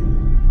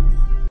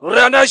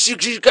 Rana shi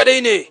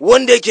kadai ne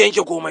wanda yake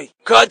yanke komai.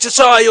 Ka ci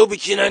sa yau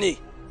bikina ne.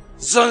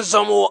 Zan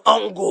zamo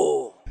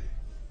ango.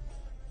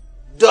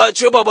 Da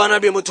ce babana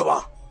bai mutu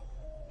ba.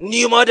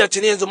 Ni ma da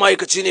tuni yanzu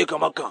ma'aikaci ne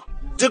kamar ka.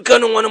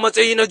 Dukkanin wani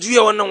matsayi na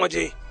juya wannan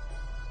waje.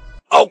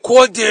 A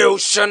koda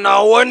yaushe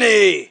nawa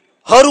ne.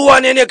 Har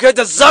wane ne kai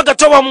da zaka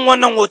taba min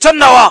wannan hoton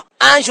nawa?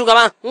 An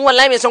shugaba,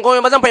 wallahi bai san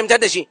komai ba zan fahimtar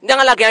da shi. Dan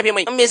Allah ka yafe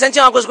mai. Bai san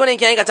cewa kuskure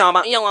yake aikatawa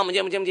ba. Yawa mu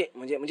je.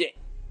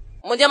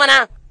 Mu je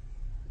mana.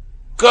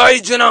 Kai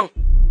jinan.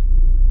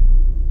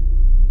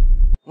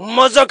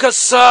 Maza ka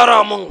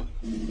sara mun.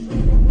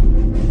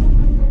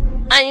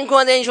 An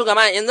ko zai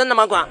shugaba yanzu na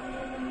makwa.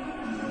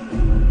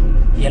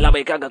 Yalla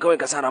bai kaga kawai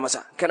ka sara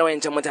masa. Kada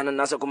wayancan mutanen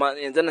nasa kuma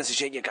yanzu nan su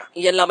shege ka.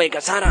 Yalla bai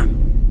ka sara.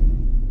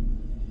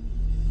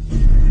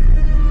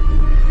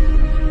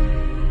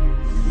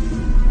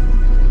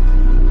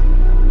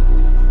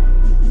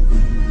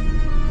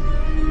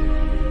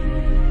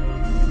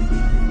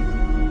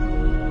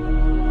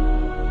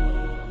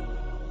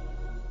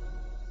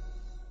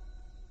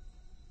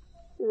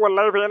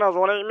 Wallahi fa yana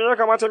zo ne, me ya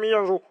kamata mu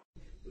yanzu?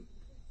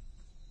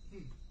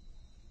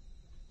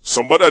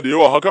 Sambada da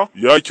yawa haka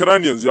ya kira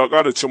ni yanzu ya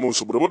ƙara ce mun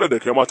su burbuda da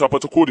kai mata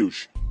fata ko da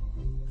yaushe.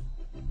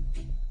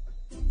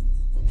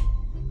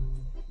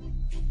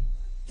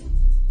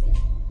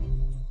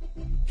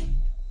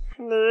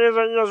 Ni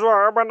zan iya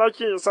zuwa ban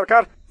daki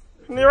sarkar.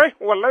 Ni wai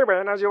wallahi ba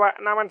yana je ba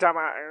na manta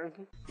ma.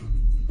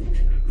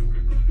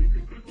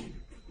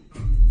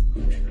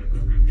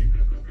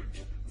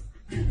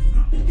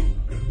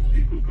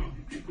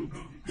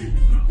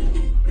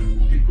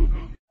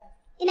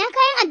 Ina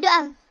kayan addu'a?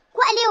 Ko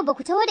Aliyu ba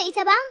ku taho da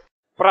ita ba?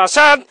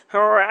 Prasad,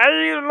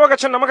 ai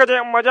lokacin da muka je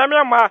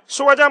majami'an ma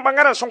su wajen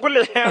bangaren sun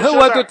kulle.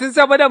 Wato tun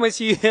safe da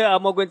mashi a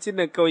magwancin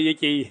nan kawai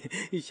yake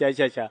yi. Sha.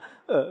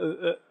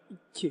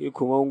 Ke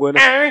kuma gona.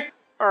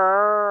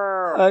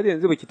 Har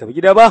yanzu baki tafi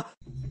gida ba?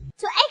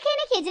 To ai kai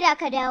nake jira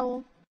ka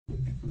dawo.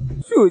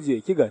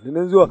 Soje ki gani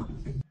nan zuwa.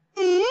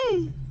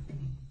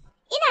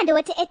 Ina da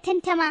wata ƴar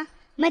tantama.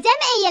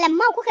 Majami'ar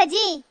Yalamma kuka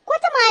je ko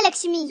ta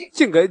Mahalakshmi?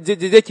 Kin ga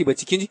jeki ba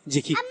cikin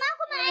jiki.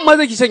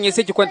 Maza ki shanye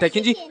sai ki kwanta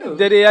kin ji?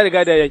 Dare ya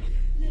riga da yayi.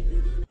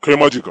 Kai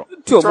ma jika.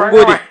 To mun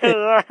gode.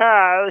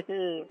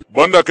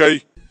 Banda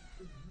kai.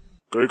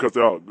 Kai ka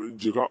tsaya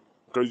jika.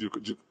 Kai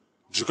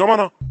jika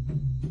mana.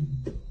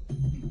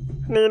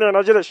 Ni ne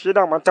na ji da shi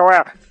da mata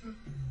waya.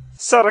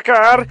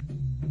 Sarkar.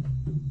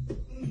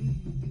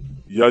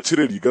 Ya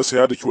cire rigarsa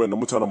ya daki wayannan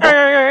mutanen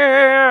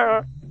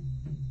ba.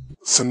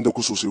 San da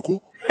ku sosai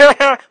ko?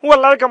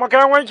 Wallahi kama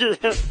kayan wanki.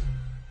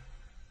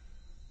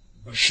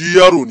 Shi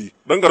yaro ne,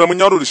 dan karamin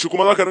yaro da shi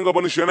kuma zaka ringa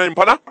barin shi yana yin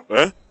fada?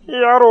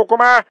 Yaro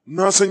kuma?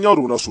 Na san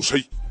yaro na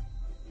sosai.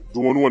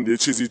 Don wani wanda ya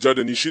ce zai ja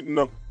da ni shi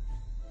nan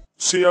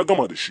sai ya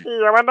gama da shi.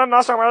 Yaman nan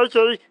nasa ma yake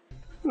yi.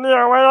 Ni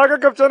yawa ya ga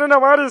gabce ni na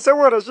mari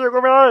saboda shi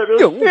kuma ya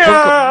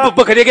yabe.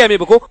 Baka dai gaya mai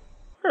ba ko?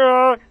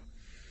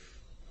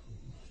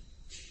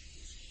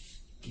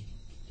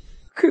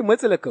 Kai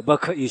matsalaka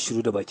baka iya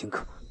shiru da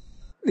bakinka.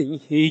 Ɗin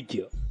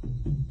hegiya.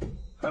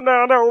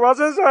 Na da uba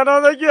sun sa na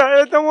zaki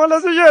a ita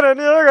wala su yare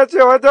ne ya ga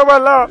cewa ta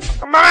balla.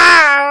 Amma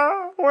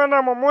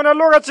wannan mummunan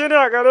lokaci ne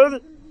a gare ni.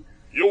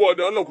 Yawa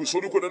da Allah ku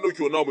sauri ku dan dauke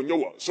wannan abun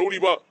yawa, sauri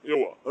ba,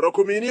 yawa.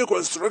 Rakomini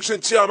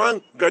construction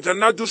chairman ga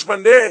Jannat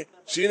Dushpande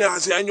shine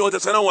sai an yi wata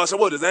sanarwa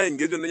saboda za a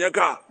engage nan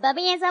yaka.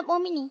 Baban ya zabo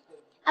mini.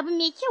 Abu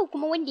mai kyau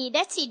kuma wanda ya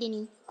dace da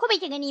ni. Ko bai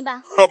ki gani ba?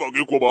 Ha ba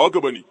kai ko ba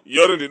haka bane.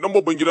 Yaron ne dan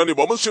babban gida ne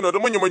ba mun suna da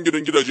manyan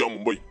gidan gidaje a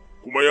Mumbai.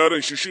 Kuma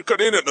yaron shi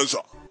kadai ne dan sa.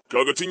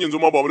 Kaga tun yanzu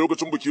ma ba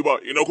lokacin biki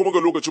ba, ina kuma ga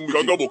lokacin biki.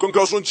 Kaga abokan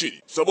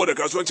kasuwanci, saboda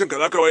kasuwancin ka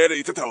zaka wayar da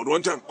ita ta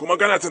wancan, kuma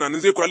kana tunanin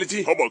zai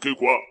quality? Ha ba kai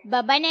kuwa.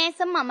 Baba na ya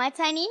san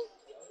mamata ne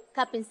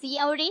kafin su yi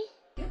aure?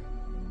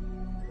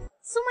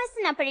 Su ma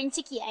suna farin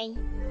ciki ai.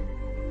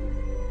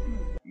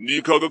 Ni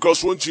kaga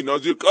kasuwanci na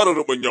zai ƙara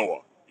yawa,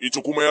 ita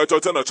kuma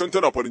yata tana can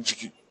tana farin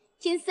ciki.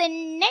 Kin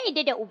san na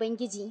yadda da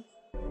Ubangiji.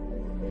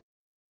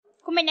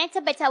 Kuma na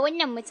tabbata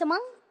wannan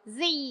mutumin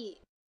zai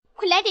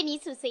kula da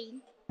ni sosai.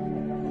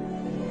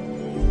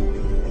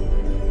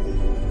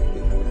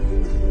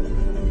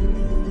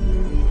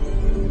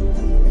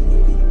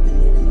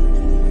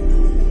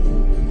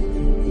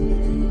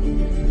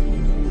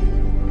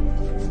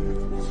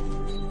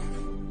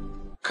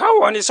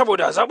 Kawo ne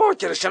saboda zaɓa wa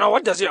kirshina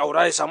wadda zai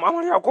aura ya samu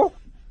amarya ko?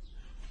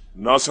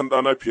 Na san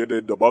ɗana fiye da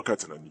yadda baka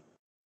tunani.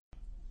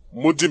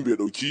 Muddin bai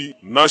ɗauki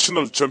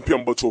national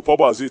champion ba to fa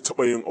ba zai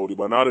taɓa yin aure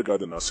ba na riga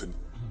da na sani.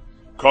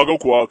 Kaga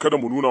kuwa kada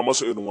mu nuna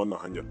masa irin wannan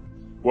hanyar.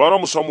 Gwara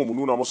mu samu mu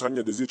nuna masa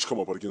hanyar da zai cika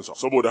mafarkinsa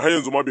saboda har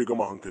yanzu ma bai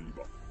gama hankali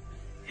ba.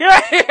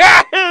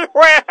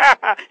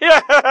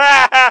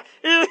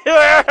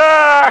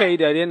 Kai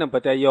dariyar nan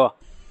fa ta yi yawa.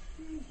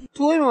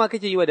 Tuwai ma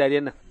kake yi wa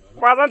dariyar nan?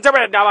 Ba zan taɓa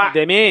yadda ba.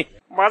 Da me?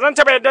 Ba zan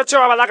taɓa yadda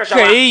cewa ba za ka sha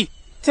ba. Kai,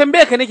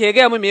 tambaye ka nake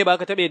gaya min me ba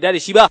ka taɓa yadda da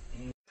shi ba.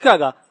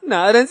 Kaga,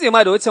 na rantse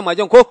ma da wacce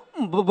magen ko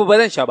ba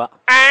zan sha ba.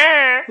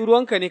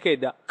 Ruwanka ne ka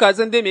yadda. Ka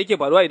san dai me yake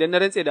faruwa idan na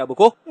rantse da abu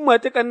ko?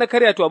 Matukan na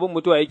karya to abin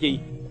mutuwa yake yi.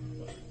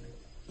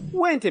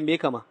 Wayan tambaye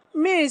ka ma.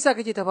 Me yasa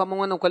kake ta faman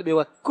wannan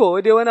kwalbewar?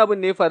 Ko dai wani abin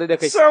ne ya faru da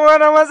kai?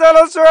 Saboda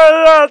matsalar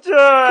soyayya ce.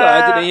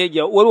 Ka ji dan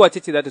yagiya uwar wace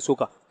ce za ta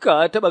soka?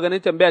 Ka taba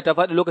ganin tambaya ta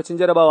faɗi lokacin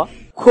jarabawa?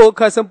 Ko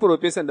ka san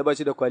profesan da ba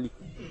shi da kwali?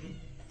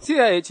 Sai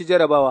ya ci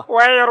jarabawa.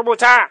 Waye ya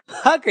rubuta?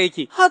 Haka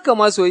yake. Haka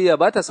ma soyayya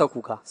ba ta sa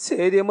kuka.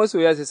 Sai dai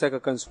masoya su saka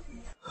kansu.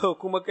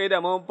 Kuma kai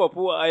da maman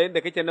fafu a yanda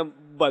kake nan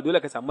ba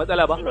dole ka samu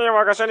matsala ba. Me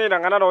ma ka sani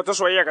dangane da wata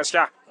soyayya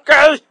gaskiya?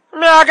 Kai,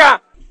 me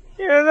haka?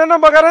 Yanzu nan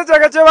bakarar ce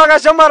ka ce ba ka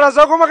shan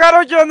marasa kuma ka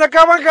dauke yanzu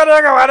kaman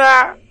kare gaba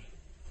da.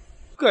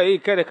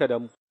 Kai kada ka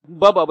damu.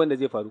 Babu abin da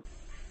zai faru.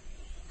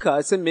 Ka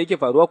san me yake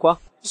faruwa kuwa?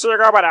 Sai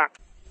ka bada.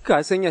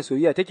 Ka san ya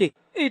soyayya take?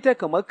 Ita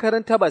kamar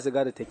karanta ba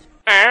sigara take.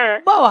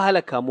 Ba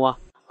wahala kamuwa.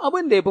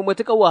 Abin da ya fi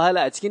matuƙar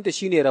wahala a cikinta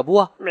shine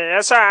rabuwa. Me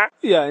yasa?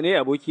 Ya ne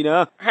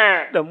abokina?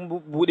 Dan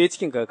buɗe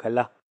cikin ka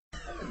kalla.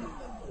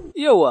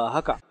 Yawa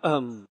haka.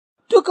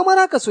 To kamar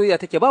haka soyayya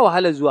take ba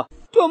wahalar zuwa.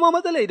 To amma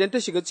matsala idan ta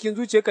shiga cikin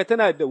zuciyarka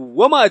tana da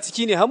wama a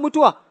ciki ne har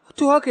mutuwa.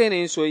 To haka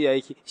yanayin soyayya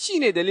yake.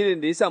 Shine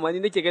dalilin da yasa ma ni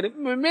nake ganin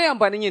me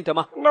amfanin yin ta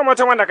ma. Na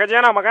mutumin da kaje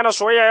yana magana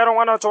soyayya irin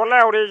wannan to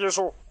wallahi aure yake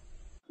so.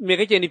 Me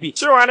kake nufi?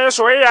 Cewa ne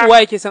soyayya. Wa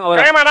yake son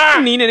aure? Kai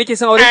mana. Ni ne nake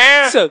son aure.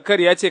 Sakar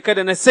ya ce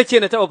kada na sake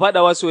na taba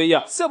fadawa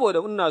soyayya. Saboda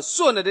ina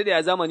so na dade a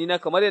zamani na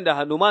kamar yadda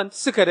Hanuman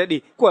suka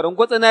dade. Kwaran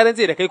kwatsa na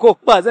rantse da kai ko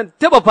ba zan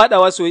taba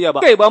fadawa soyayya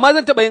ba. Kai ba ma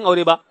zan taba yin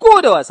aure ba.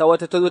 Ko da wasa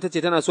wata ta zo ta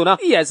ce tana so na.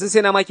 Iya sun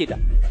sai na make ta.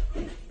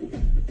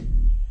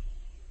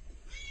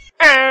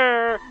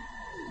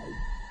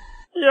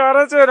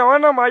 Yaran ce da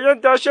wannan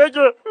magen ta sheke.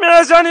 Me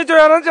yasa ni to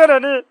yaran ce da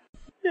ni?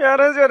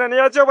 Yaran ce da ni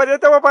ya ce ba zai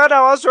taba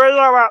fadawa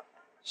soyayya ba.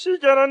 Shi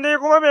kenan ni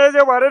kuma me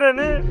zai faru da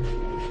ni?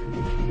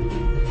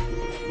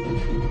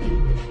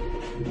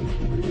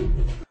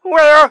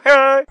 Wayo,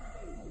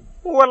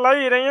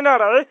 wallahi idan ina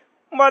raye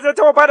ba zai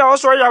taɓa fada wa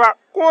soyayya ba,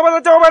 kuma ba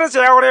zai taɓa bada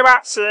sai aure ba,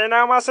 sai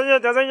na ma san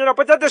yadda zan yi na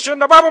fitar da shi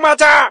da babu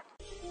mata.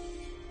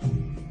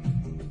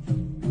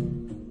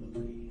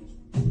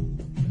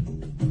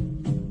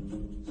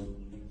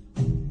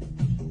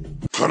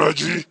 Kana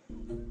ji?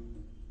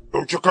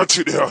 Ɗauki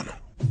kati ɗaya nan.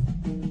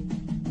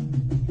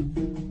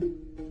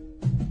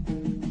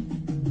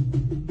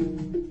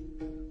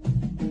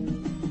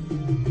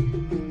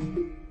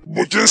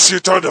 Bukin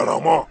sita da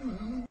rama,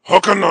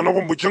 hakan na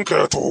nufin bukinka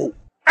ya taho.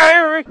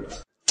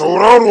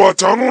 Tauraruwa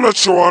ta nuna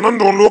cewa nan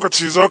da wani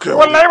lokaci za ka yi.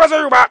 Wallahi ba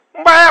zai yi ba,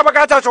 baya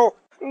bukata to.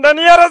 Da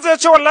ni ya zai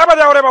ce wallahi ba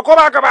zai aure ba ko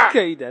ba haka ba.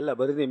 Kai da Allah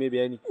bari ne mai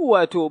bayani.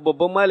 Wato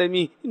babban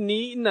malami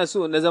ni ina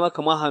so na zama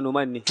kamar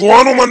Hanuman ne. To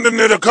Hanuman din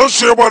ne da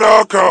kansa ya bada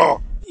haka.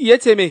 Ya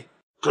ce me?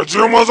 Ka je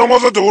maza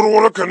da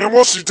wurwuri ka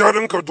nemo sita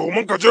ɗinka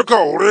domin ka je ka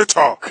aure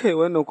ta. Kai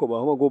wannan ko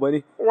ba mago ba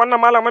ne. Wannan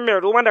malamin mai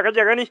ruman da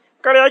kake gani,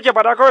 kare yake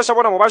fada kawai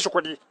saboda mu bashi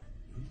kuɗi.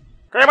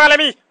 Kai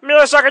malami, me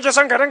yasa kake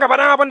son ka dinga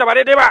faɗan abin da ba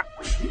daidai ba?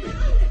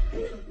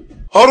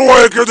 Har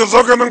waye ke da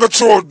zaka dinga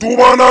cewa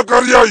duba na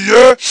karya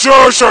ye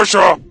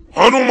sha.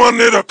 Hanuman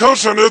ne da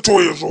kansa ne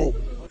to ya zo.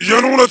 Ya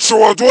nuna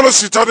cewa dole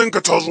sita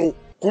ɗinka ta zo.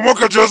 Kuma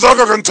ka je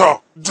zaka ganta.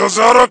 Da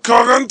zarar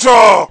ka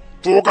ganta,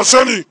 to ka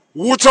sani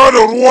wuta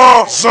da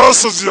ruwa za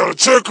su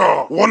ziyarce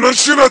ka. Wannan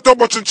shine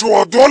tabbacin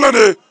cewa dole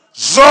ne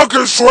za ka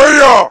yi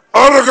soyayya.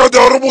 An riga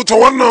da rubuta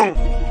wannan.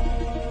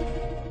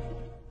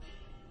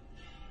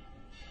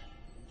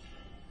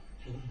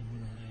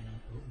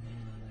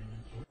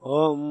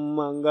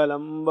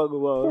 Mangalam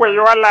Bhagwan.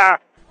 Wayo Allah,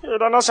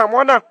 idan na samu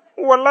wannan,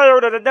 wallahi yau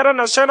da daddare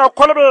nan sai na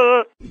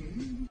kwalbe.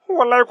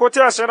 Wallahi ko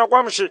tiya sai na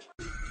kwamshe.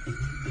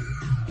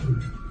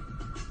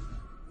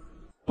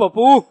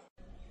 Papu!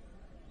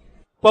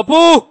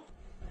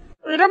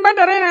 Idan ban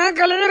da raina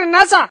hankali irin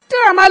nasa,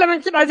 ta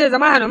malamin kiɗa zai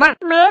zama Hanuman.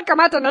 Me ya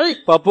kamata na yi?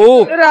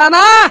 Papu!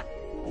 Rama!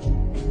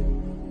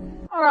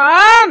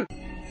 Ram!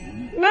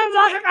 Nan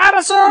za ka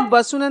ƙara so?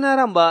 Ba sunana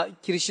Ram ba,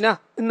 Kirishina,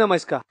 ina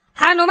maska.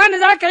 Hanuman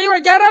za ka yi wa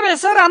gyara bai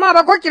san Rama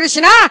ba ko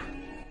Kirishina?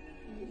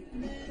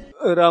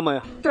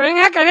 Ramaya. To in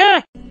haka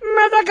ne,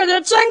 maza ka je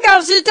can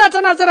gasi ta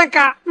tana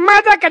jiranka,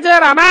 maza ka je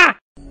Rama.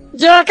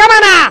 Je ka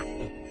mana!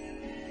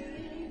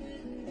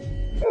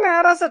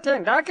 Na rasa ta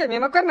yin da aka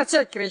maimakon na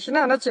ce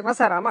Kirishina na ce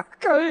masa Rama.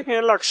 Kai,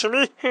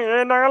 Lakshmi,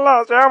 na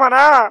Allah tsaya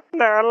mana,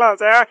 na Allah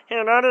tsaya,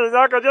 ina ne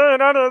za ka je,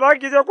 ina ne za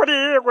ki je kudi,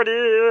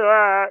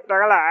 da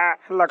Allah,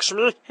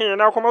 Lakshmi,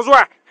 ina kuma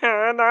zuwa,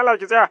 na Allah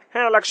ki tsaya,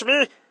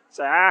 Lakshmi,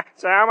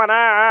 tsaya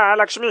mana,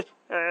 Lakshmi,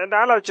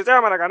 da Allah ki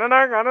tsaya mana,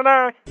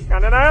 ganana.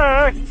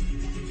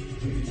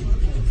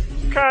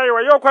 Kai,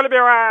 wayo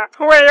kwalbewa,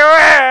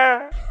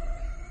 wayo!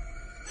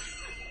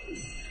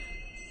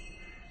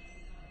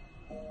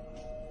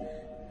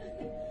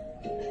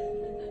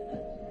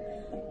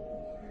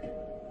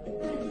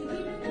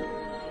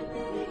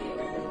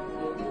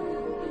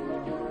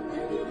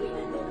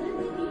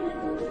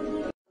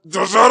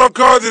 Da zarar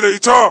ka da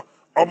ita,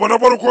 abu na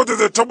farko da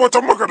zai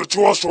tabbatar maka da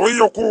cewa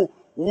soyayya ko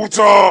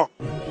wuta.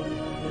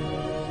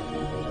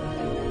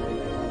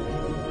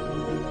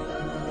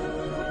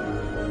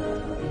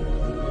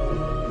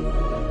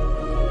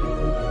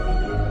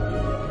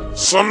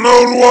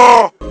 sannan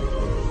ruwa.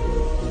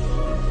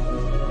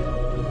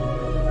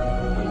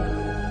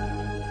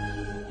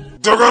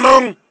 Daga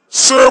nan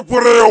sai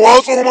fure ya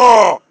watso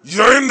ma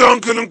yayin da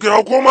hankalinka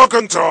ya koma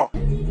kanta.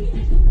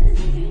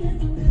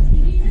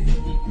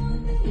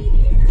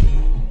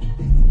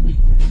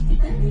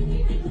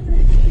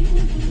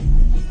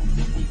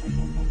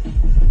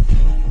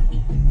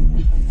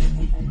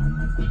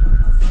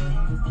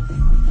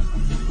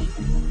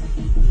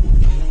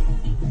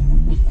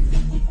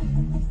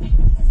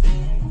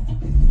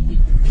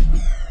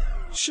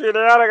 Shi da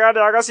ya riga da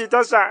ya ga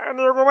sitarsa,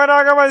 ni kuma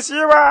na ga ban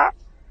shi ba.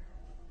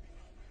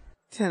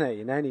 Tana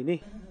ina ne?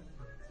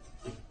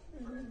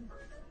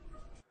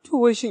 To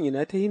wai shin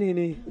ina ta yi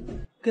ne?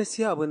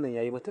 Gaskiya abin nan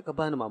yayi matuƙa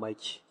bani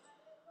mamaki.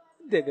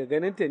 Daga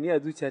ganin ta ni a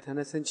zuciyata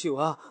na san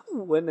cewa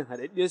wannan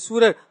haɗaɗɗiyar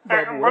surar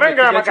babu wanda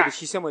ta dace da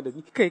shi sama da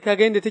ni. Kai ka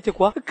ga yadda take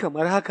kuwa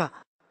kamar haka.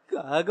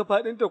 Ka ga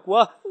faɗinta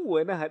kuwa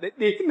wani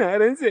haɗaɗɗe na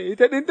rantsa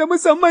ita ɗin ta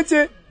musamman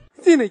ce.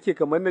 Ji nake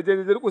kamar na je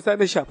na durƙusa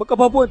na shafi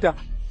ƙafafuwanta.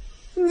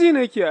 Ji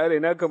nake a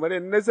raina kamar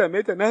yadda na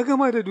same ta na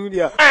gama da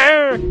duniya.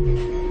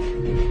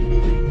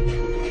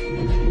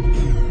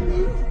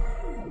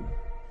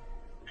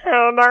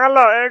 Dan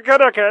Allah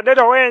kada ka yarda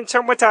da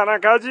wayancan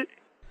mutanen kaji.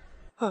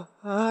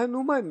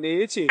 Hanuman ne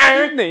ya ce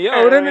na yi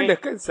auren nan da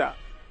kansa.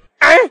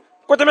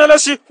 Ku ta mele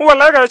shi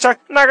wallahi ga can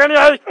na gani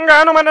ai ga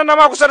Hanuman nan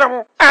ma kusa da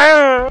mu.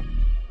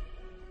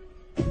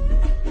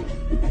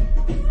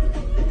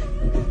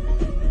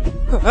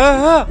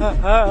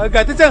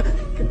 Ga ta can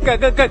ka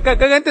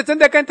ganta can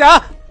da kanta.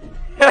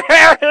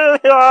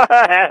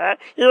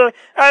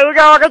 Ai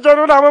gawa kake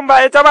nuna min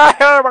ba ita ba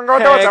ban ga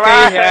wata wata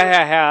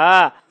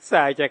ba.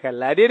 Sake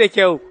kalla dai da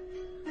kyau.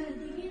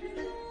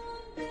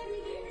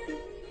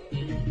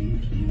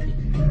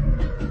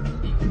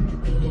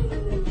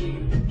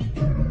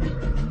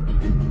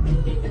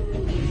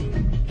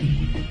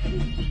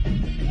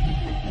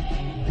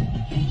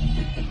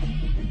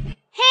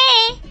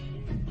 Hey!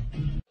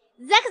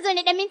 Za ka zo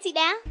ne ɗan minti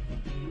ɗaya?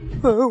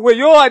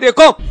 Wayo a dai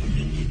kom!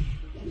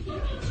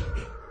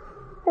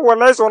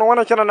 Wallahi tsoron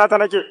wannan kiran nata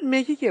nake.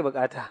 Me kike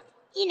bukata?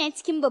 Ina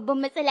cikin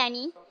babban matsala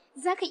ne.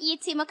 Za ka iya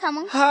taimaka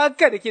min?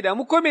 Haka da ke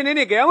damu ko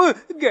menene gaya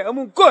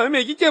mun ko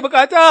me kike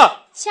bukata?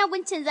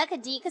 Shaguncin za ka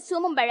je ka siyo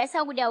min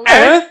barasa guda uku.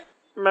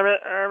 Me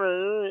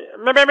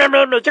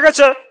kika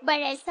ce?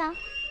 Barasa.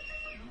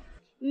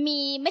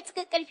 Me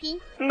matuƙar ƙarfi.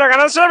 Daga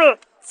nan sai me?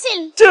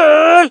 Cil.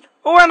 Cil!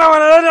 Wani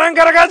yan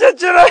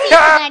gargajiyar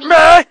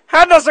me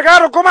har da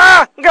sigari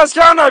kuma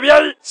gaskiya na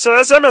biyar.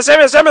 Sai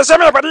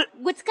me faɗi.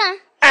 Gutka.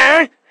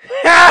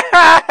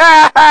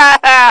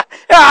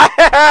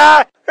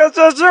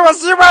 Kace shi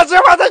wasiba ce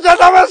ba take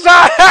zaman sa.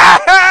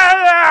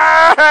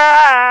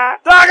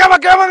 Ta gama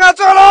kai mun a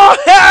tsoro.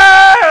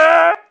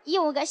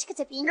 Yau gashi ka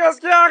tafi.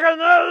 Gaskiya kan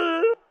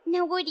yayi.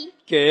 Na gode.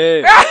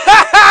 Ke.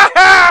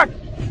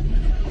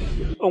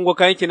 Ungo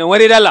kayan ki nan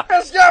ware dala.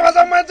 Gaskiya ba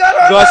zan manta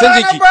da ga wasan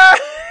jiki.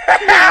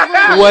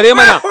 Ware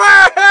mana.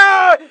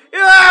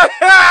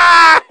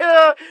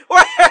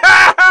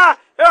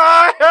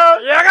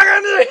 Ya ga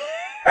gani.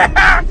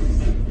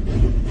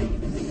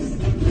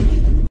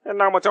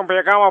 Ina mutum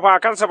bai kama fa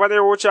kansa ba zai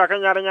wuce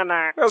akan yarinyar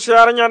nan. Gaskiya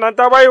yarinyar nan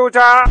ta bai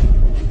wuta.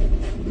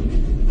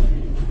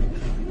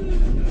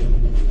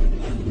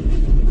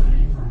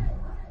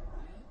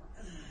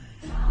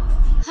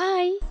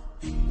 Hi.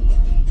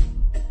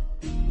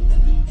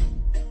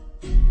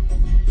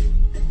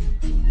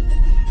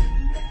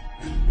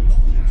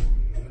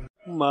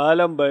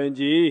 Malam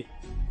Bayanji,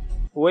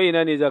 wai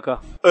ina ne zaka?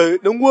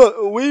 Dan uwa,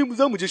 wai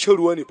za mu je shan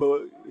ruwa ne fa.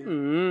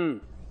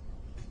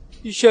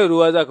 Shan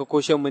ruwa zaka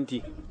ko shan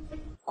minti?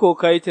 Ko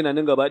ka yi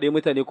tunanin gaba ɗaya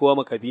mutane kowa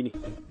makafi ne?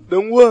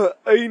 Dan uwa,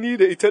 ai ni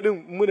da ita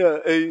din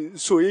muna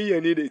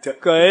soyayya ne da ita.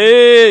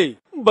 Kai,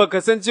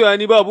 baka san cewa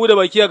ni ba abu da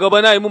baki a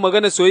gaba na yi mu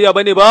magana soyayya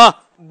bane ba?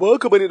 Ba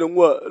haka bane dan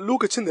uwa,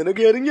 lokacin da na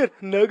ga yarinyar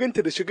na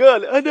ganta da shiga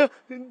al'ada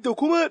da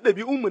kuma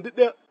ɗabi'un mu duk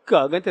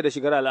Ka ganta da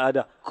shigar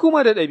al'ada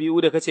kuma da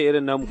ɗabi'u da kace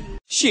irin namu.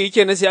 Shi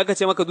yake nan sai aka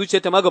ce maka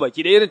zuciyarta ma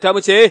gabaki ɗaya irin ta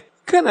mace.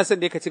 Kana son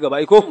dai ka ci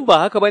gaba ko ba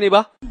haka bane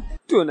ba?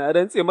 To na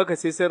rantse maka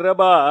sai sun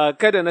raba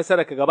ka da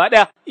nasara ka gaba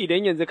ɗaya.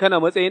 Idan yanzu kana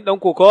matsayin ɗan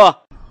kokawa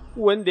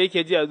wanda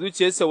yake ji a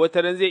zuciyarsa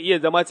wata ran zai iya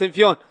zama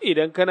champion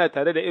idan kana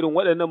tare da irin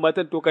waɗannan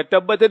matan to ka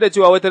tabbatar da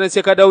cewa wata ran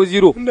sai ka dawo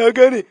zero. Na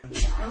gane.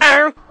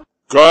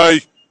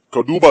 Kai,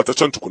 ka duba ta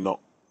can tukunna,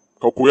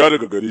 ka koya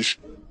daga gare shi.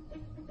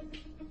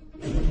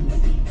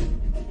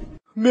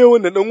 Me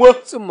wannan dan uwa?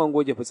 Tsimman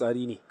goge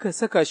fitsari ne. Ka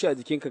saka shi a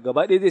jikinka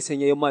gaba ɗaya zai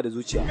sanya yamma da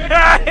zuciya.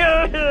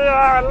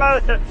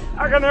 Wallahi,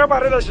 aka ne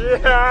bare da shi.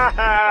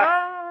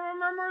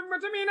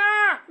 Mutumina,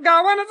 ga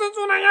wani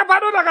tsuntsunan ya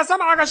faɗo daga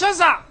sama a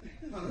gashinsa.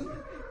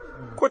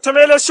 Ku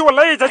tamele shi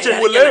wallahi ta ce.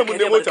 Wallahi mun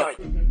nemo ta.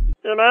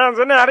 Ina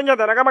yanzu ne yarinyar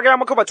da na gama gaya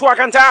muku batu a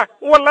kanta.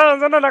 Wallahi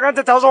yanzu na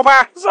ganta ta zo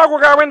ba. Za ku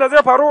ga abin da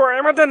zai faru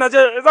a mutum na je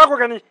za ku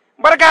gani.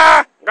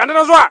 Barka, gani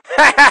na zuwa.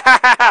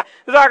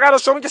 Za ka da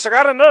su miki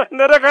sigarin ne,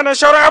 da daga nan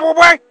shauran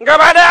abubuwan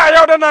gaba daya a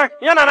yau da nan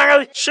yana nan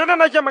ai. Shi ne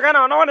nake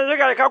magana na wani ya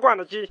ga ka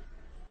kwanaki.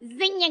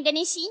 Zan iya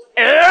ganin shi?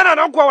 Yana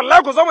nan kuwa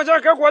wallahi ku zo mu je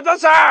kai ku wajen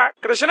sa.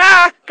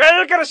 Krishna,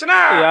 kai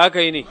Krishna. Ya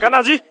kai ne.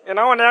 Kana ji?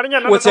 Ina wannan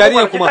yarinyar nan. Wace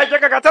yarinya kuma?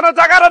 Ka tana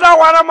ta ƙara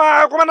dawowa nan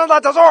ma kuma nan za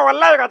ta zo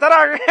wallahi ka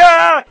tara.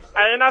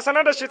 Ai na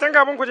sanar da shi tun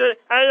kafin ku je.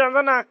 Ai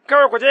yanzu nan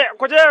kawai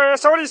ku je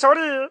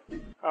sauri.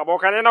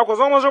 Abokanai na ku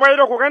zo mu zuba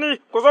ido ku gani,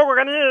 ku zo ku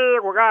gani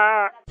ku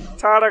ga.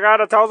 Ta riga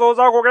da ta zo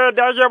za ku ga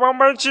yadda ake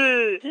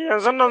bambanci.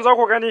 Yanzu nan za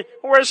ku gani.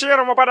 Wai shi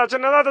irin mafaɗacin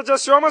nan za ta ce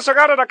siyo min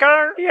sigara da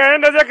kayan yayin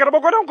da zai karɓi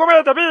kuɗin kuma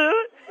ya tafi.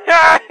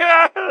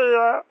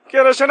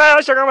 Kirishina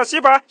ya shiga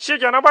masifa shi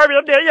kenan babu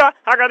yadda ya iya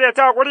haka zai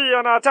ta hakuri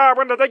yana ta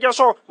abin da take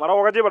so. Mara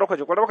gaji bari ku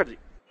ji.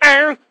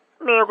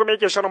 Me kuma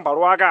yake shirin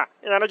faruwa ga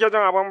ya nake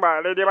jin abin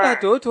ba daidai ba.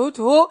 To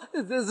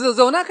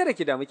zauna kada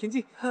ki damu kin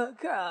ji.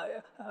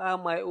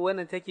 Amma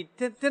wannan take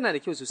tana da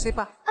kyau sosai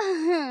fa.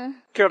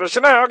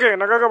 Kirishina ya ga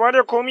na gaba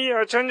da komai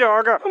ya canja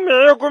haka.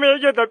 Me kuma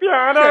yake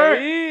tafiya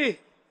ana?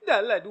 Da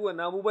Allah duk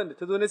wannan abubuwan da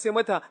ta zo na sai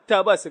mata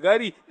ta ba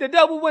sigari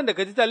da abubuwan da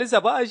ka ji ta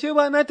lissafa ashe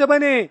ba nata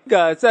bane.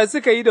 Gasa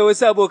suka yi da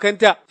wasu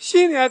abokanta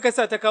shine aka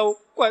sa ta kawo.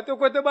 Kwata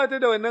ba ta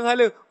da wannan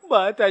halin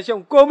ba ta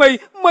shan komai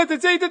mata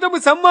ce ita ta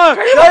musamman.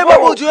 Kai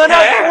babu juna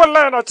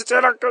wallahi na ci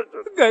tseren kai.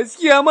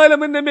 Gaskiya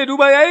malamin nan mai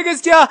duba yayi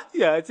gaskiya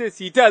ya ce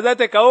sita za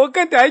ta kawo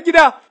kanta a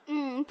gida.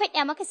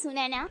 Faɗa maka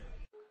sunana.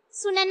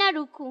 Sunana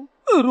Ruku.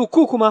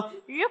 Ruku kuma?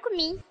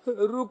 Rukumi.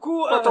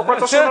 Ruku.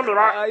 Kwata sunan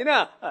da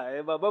ina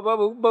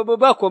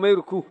ba komai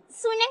Ruku.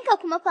 Sunanka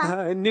kuma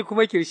fa? Ni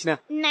kuma Kirishina.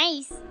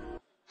 Nice.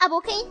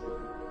 Abokai?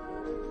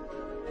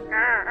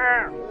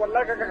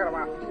 Wallahi ka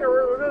karba.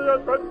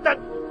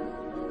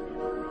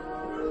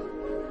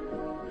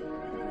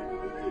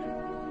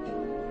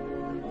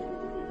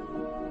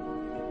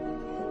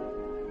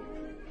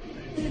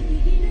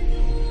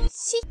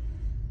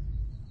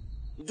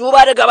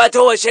 Duba da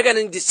gabatowar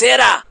shaganin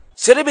Disera,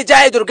 Sirbi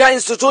Jaye Durga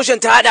Institution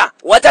ta hada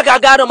wata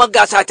gagarumar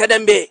gasa ta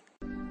dambe.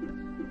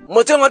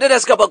 Mutum wanda da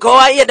suka ba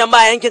kowa iya damba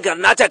a yankin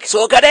Karnataka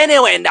so kadai ne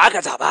wa'anda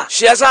aka zaba.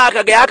 Shi yasa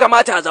aka ga ya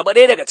kamata a zaba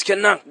ɗaya daga cikin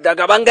nan.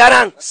 Daga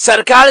bangaren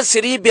Sarkar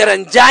Siri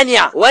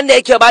Biranjaniya wanda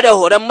yake bada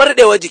horon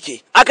murɗewa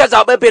jiki. Aka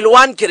zaɓi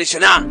Pilwan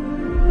Kirishina.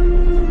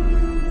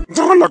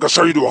 Dan Allah ka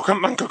shaidu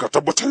akan ɗanka ka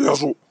tabbatar ya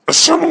zo.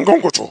 Sai mun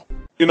gankwato.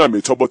 Ina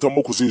mai tabbatar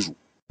muku zai zo.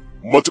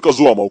 Matuƙa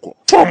zuwa mako.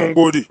 To mun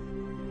gode.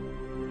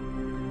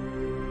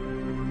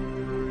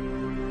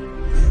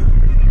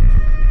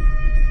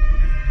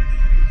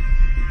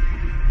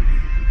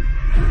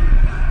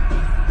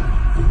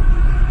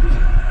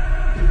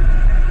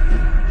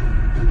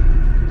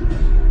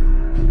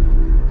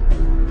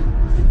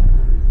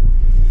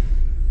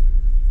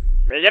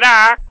 Me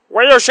gida,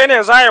 wai yaushe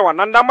ne za a yi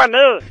wannan damban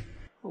ne?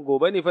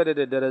 Gobe ne fa da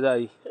daddare za a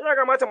yi. Ya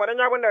kamata mu dan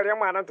yabin dariyar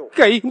ma nan to.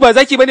 Kai, ba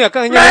zaki bane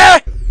akan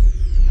hanya.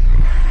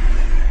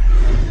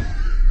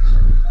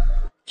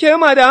 Ke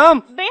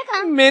madam,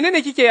 menene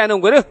kike a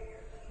nan gurin?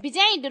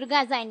 Bijayi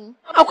Durga zani.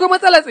 Akwai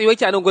matsala tsayuwa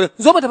ki a nan gurin.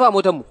 Zo mu tafi a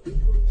motar mu.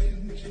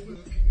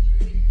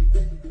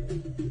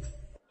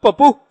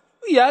 Papu,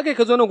 ya kai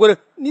ka zo nan gurin.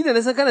 Ni da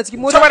na san kana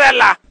cikin mota. Saboda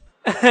Allah.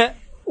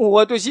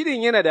 Wato shi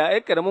din yana da ai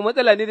karamin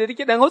matsala ne da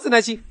rike dan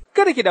hautsina shi.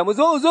 Kada ki damu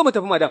zo mu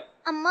tafi madam.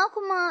 Amma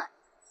kuma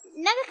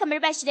naga kamar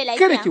ba shi da lafiya.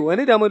 Kada ki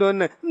wani damu da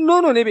wannan.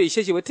 Nono ne bai ishe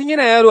shi ba tun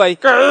yana yaro ai.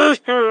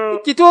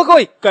 Ki to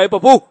kawai. Kai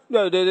Papu,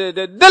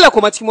 dala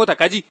kuma cikin mota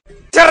kaji.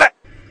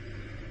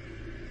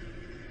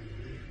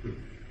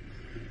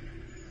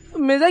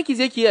 Me zaki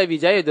je ki yi a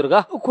Bijaye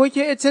Durga? Ko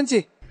ke can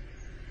ce?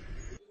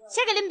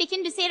 Shagalin bikin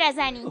Dusera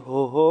zani.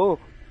 Oho.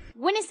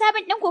 Wani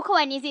sabon dan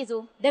kokawa ne zai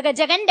zo daga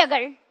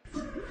Jagandagar.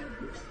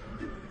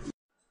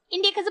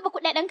 In dai ka zuba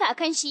kuɗaɗenka a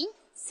kan shi,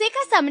 sai ka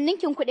samu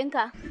ninkin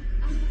kuɗinka.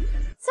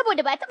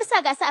 Saboda ba a taɓa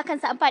sa gasa a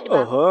kansa an faɗi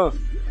ba.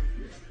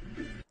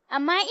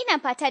 Amma ina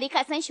fata dai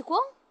ka san shi ko?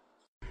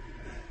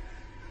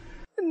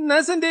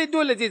 Na san dai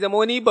dole zai zama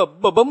wani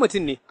babban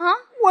mutum ne.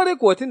 Ware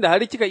kuwa tun da har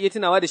kika iya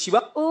tunawa da shi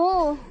ba?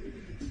 Oh.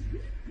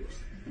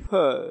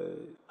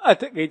 A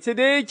taƙaice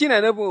dai kina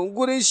na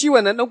gurin shi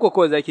wannan ɗan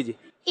kokowa za ki je.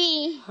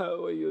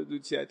 Wayo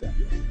zuciyata.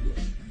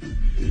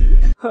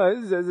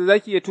 Za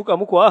ki iya tuka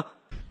muku wa?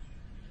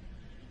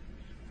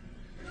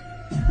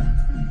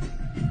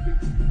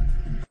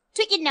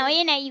 Tukin nawa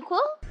yana yi ko?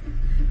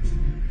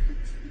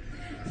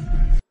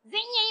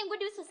 Zan iya yin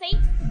gudu sosai?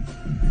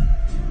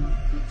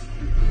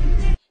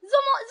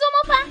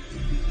 Zomo fa!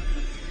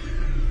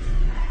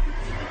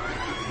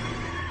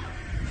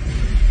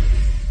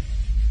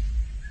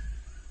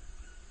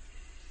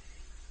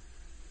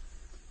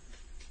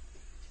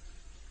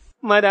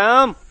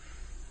 Madam,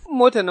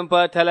 motar nan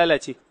fa ta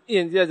lalace,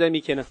 yanzu ya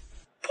zami kenan.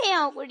 Kai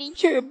haƙuri.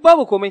 Ke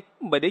babu komai,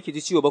 ba dai ki ji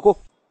ciwo ba ko?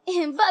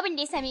 Ba abin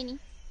da ya same ni.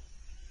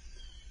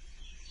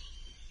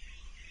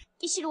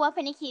 Kishirwa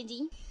fa nake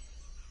ji.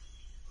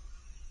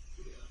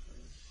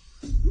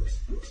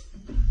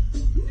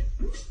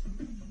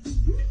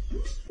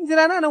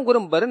 Jira na nan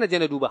gurin bari na je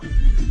na duba.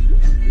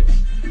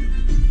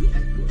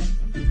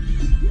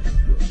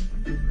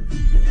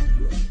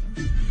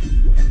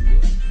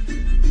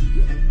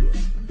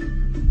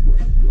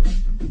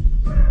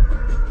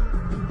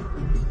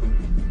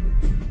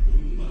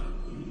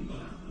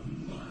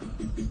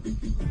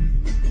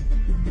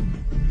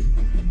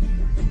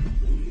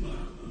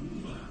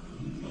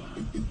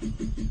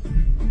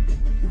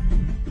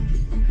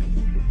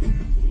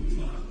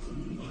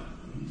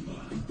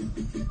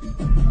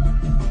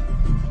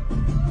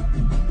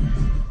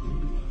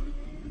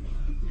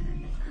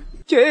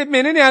 Ke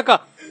menene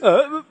haka?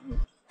 Ta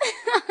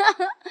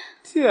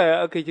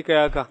yaya aka yi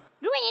kika haka?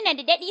 Ruwan yana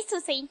da daɗi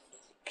sosai.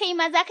 Kai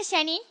ma za ka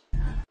sha ne?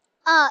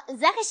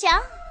 Za ka sha?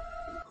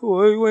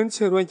 Wai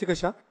wancan ruwan kika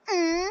sha?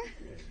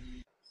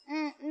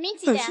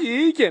 Minti da.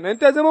 Shi kenan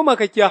ta zama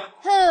makakkiya.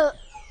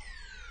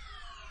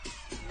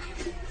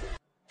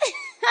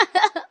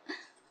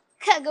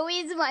 Kaga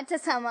wai zuma ta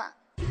sama.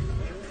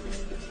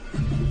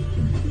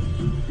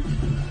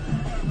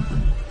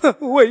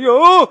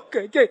 Wayo,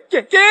 ke,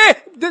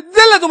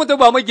 zalla zuma ta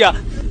ba magiya.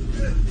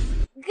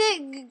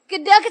 Ka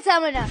dakata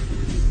mana.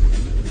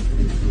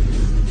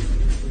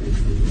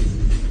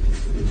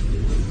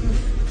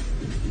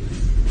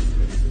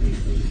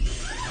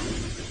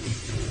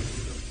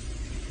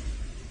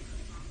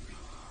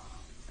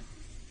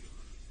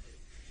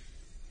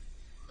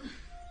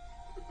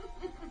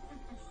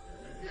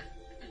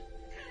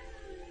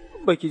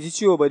 Baki ji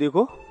ciwo ba dai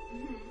ko?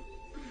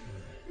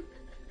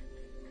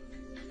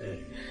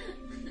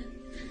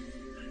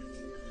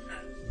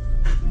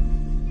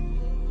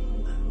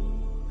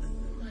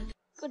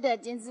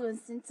 Kudajen zuwan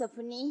sun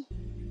tafi ne?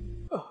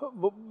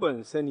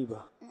 Ban sani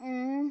ba.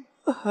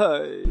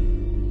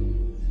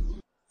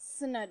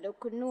 Suna da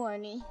kunnuwa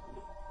ne.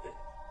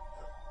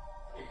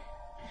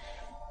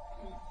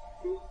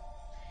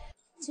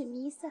 To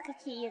me yasa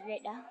kake yin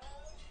raɗa?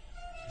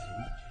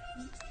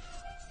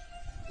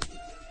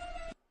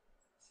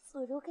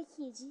 Tsoro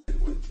kake ji?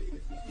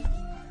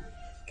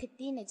 Ka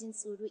daina jin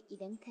tsoro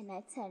idan kana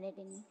tare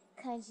da ni,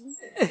 ka ji?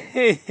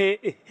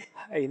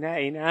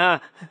 Ina,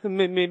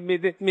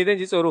 me zan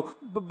ji tsoro?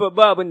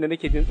 Ba abin da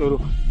nake jin tsoro.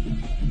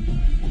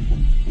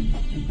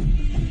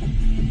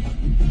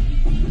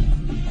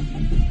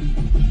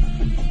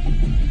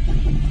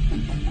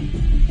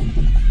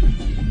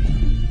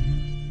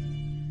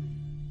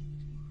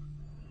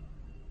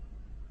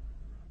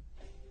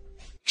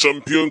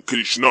 Champion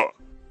Krishna.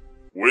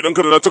 Wai dan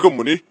Karnataka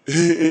mu ne?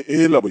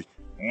 Labai.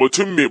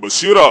 Mutum mai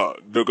basira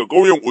daga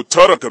ƙauyen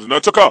Uttara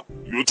Karnataka.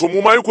 Yoto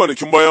mu ma yi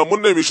kwanakin baya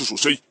mun neme shi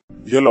sosai.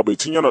 Labai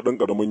tun yana dan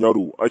karamin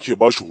yaro ake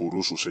ba shi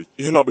horo sosai.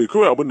 Labai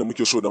kawai abin da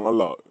muke so dan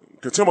Allah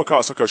ka taimaka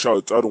a saka shi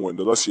a tsarin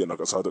wanda za su yi na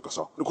ƙasa da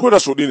ƙasa. Ko da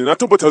sau ne na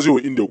tabbata zai wa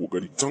inda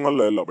kokari. Dan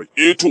Allah Labai.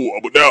 To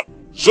abu daya.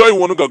 Za yi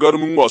wani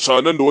gagarumin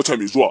wasa nan da wata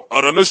mai zuwa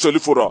a ranar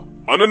Salifura.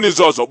 A nan ne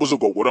za a zaɓi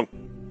zagwagwaran.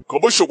 Ka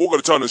bar shi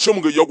kokarta nan sai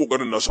mu ga iya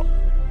kokarin nasa.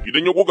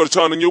 Idan ya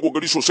kokarta nan ya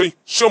kokari sosai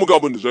sai mu ga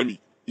abin da zamu yi.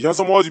 Ya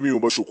zama wajibi mu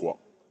bar shi kuwa.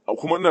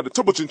 Kuma ina da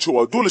tabbacin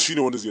cewa dole shine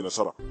wanda zai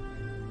nasara.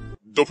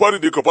 Da fari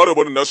dai ka fara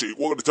barin nasa ya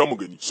kokarta mu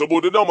gani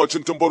saboda dama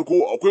cin tun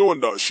farko akwai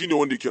wanda shine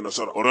wanda yake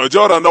nasara.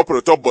 Raja Rana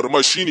Pratap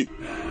Barma shine.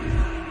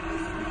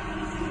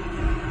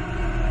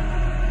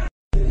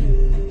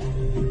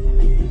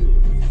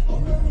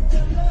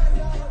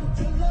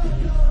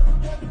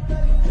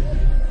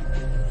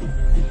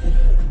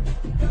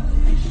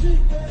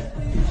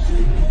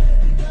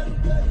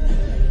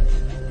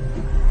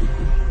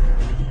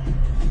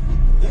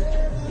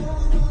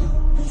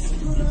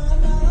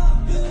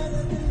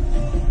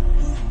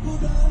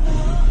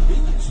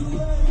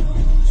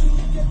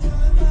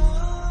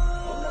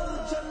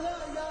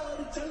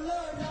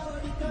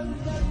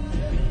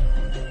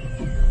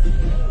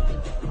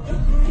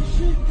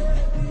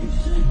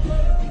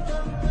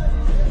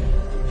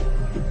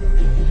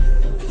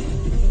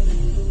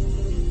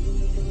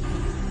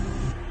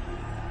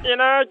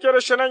 Ina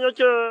kirshinan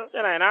yake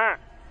ina.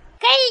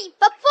 Kai,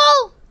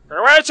 Babbu!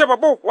 Wai ce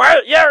Babbu,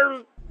 wai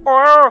yau.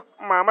 Oh,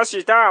 Mama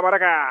Sita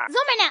barka. Zo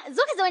mana,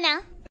 zo ka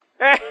zauna.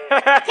 Kai,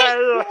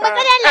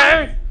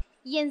 matsala.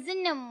 Yanzu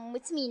nan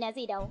mutumi na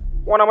zai dawo.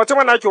 Wani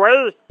mutumin naki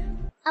wai?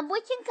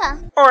 Abokinka.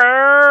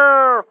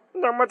 Oh,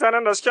 dan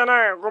mutanen da suke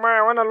nan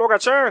kuma wannan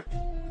lokacin.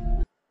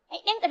 Ai,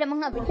 ɗan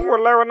ƙaramin abu ne.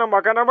 Wallahi wannan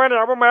ba kana bane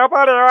abin ma ya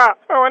fara yawa.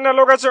 A wannan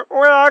lokacin,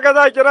 wai haka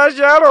za kira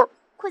shi yaro.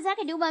 Ko za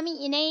ka duba min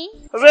ina yi?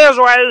 Zai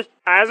zo ai,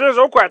 zai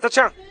zo kuwa ta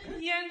can.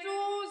 Yanzu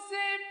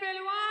sai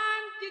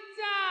Pelwan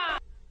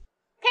Kitcha.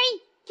 Kai,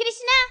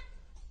 Krishna.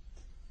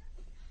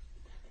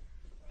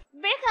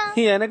 Barka.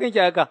 Ya na ganki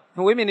haka,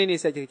 wai menene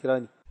yasa kika kira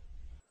ni?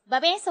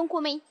 Baba ya san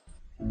komai.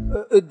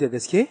 Da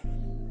gaske?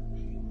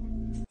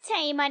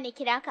 Ta yi ma na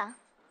kira ka.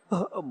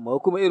 Amma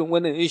kuma irin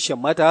wannan shan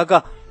mata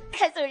haka.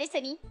 Ka tsorata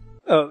ni?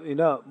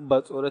 Ina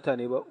ba tsorata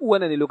ne ba,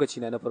 wannan ne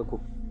lokaci na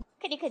farko.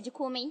 Kada ka ji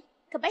komai,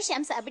 ka bar shi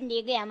amsa abin da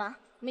ya gaya ma.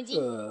 Miji.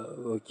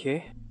 Okay.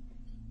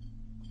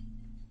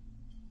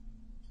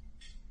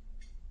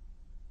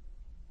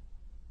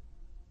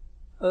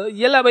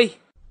 Yalla bai.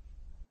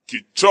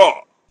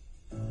 Kitcha.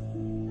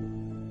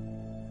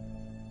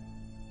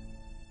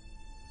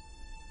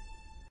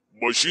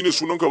 Ba shi ne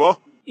sunanka ba?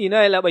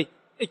 Ina yalla bai.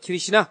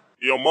 Krishna.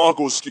 Yamma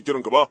haka wasu suke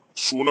kiranka ba,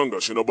 sunan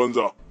gashi na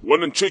banza.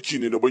 Wannan ceki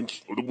ne na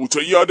banki,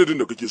 rubuta iya adadin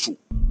da kake so.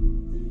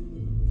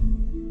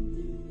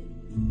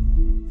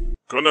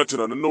 Kana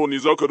tunanin nawa ne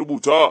za ka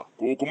rubuta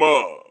ko kuma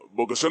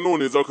baka san nawa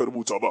ne za ka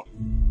rubuta ba?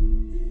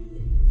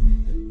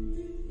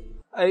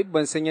 Ai,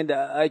 ban san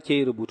yadda ake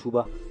yi rubutu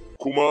ba.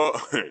 Kuma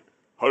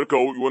har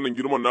kawo wannan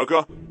girman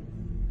naka?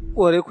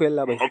 Ƙware ku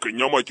yalla bai. Hakan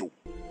ya ma kyau.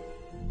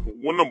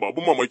 Wannan ba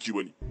abin mamaki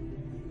ba ne.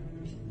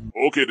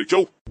 Ok, da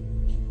kyau.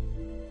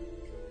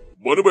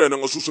 Bani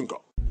bayanan asusunka.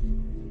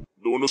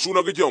 Da wani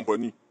suna kake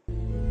amfani?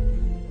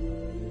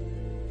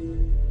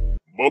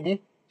 Babu,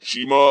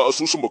 shi ma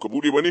asusun baka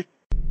bude ba ne?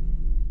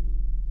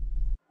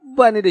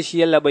 Ba ni da shi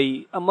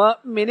yallaɓai, amma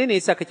menene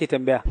yasa kake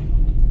tambaya?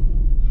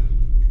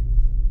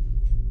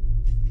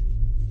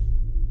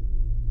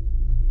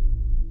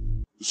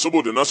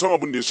 Saboda na san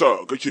abin da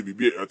yasa kake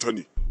bibiyar 'yata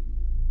ne.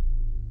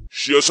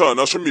 Shi yasa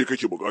na san me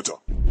kake bukata.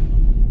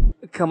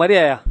 Kamar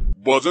yaya?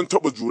 Ba zan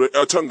taɓa jure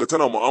 'yata ga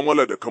tana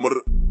mu'amala da kamar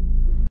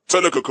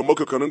talaka kamar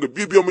ka ringa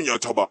bibiyar min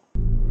 'yata ba.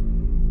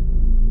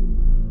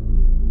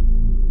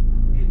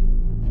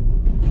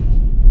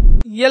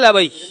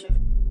 Yallaɓai.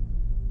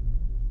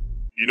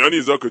 Ina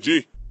ne za ka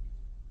je?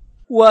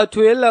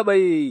 Wato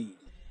yallaɓai,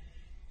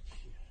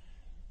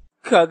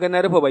 kaga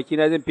na rufe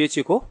bakina zan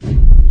fece ko?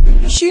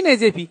 Shi ne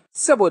zai fi,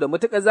 saboda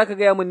matuƙar za ka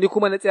gaya min ni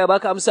kuma na tsaya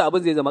baka amsa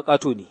abin zai zama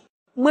ƙato ne.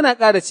 Muna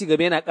ƙara ci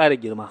gaba yana ƙara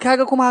girma,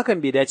 kaga kuma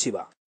hakan bai dace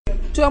ba.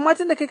 To amma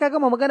tun da kai ka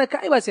gama magana ka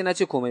ai ba sai na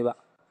ce komai ba.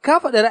 Ka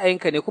faɗi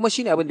ra'ayinka ne kuma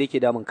shine abin da yake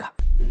damun ka.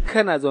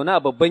 Kana zaune a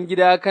babban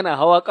gida kana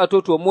hawa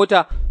ƙatotuwar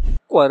mota,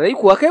 ƙwarai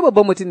kuwa kai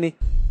babban mutum ne.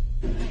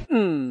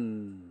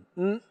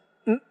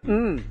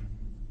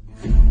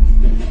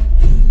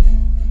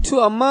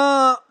 To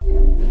amma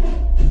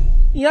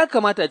ya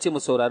kamata a ce mu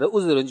saurari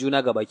uzurin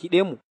juna ga baki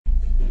ɗayanmu.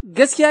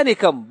 Gaskiya ne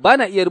kam ba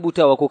na iya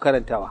rubutawa ko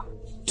karantawa.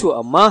 To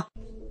amma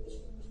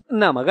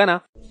ina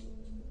magana,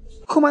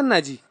 kuma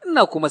ina ji,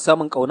 ina kuma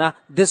samun ƙauna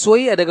da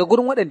soyayya daga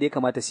gurin waɗanda ya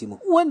kamata su mu.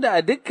 Wanda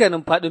a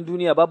dukkanin faɗin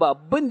duniya babu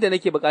abin da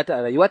nake bukata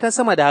a rayuwa ta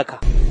sama da haka.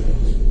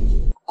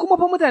 Kuma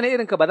fa mutane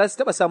irinka ba za su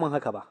taɓa samun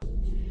haka ba.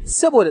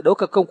 Saboda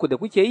ɗaukar kanku da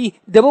kuke yi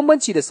da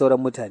bambanci da sauran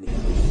mutane.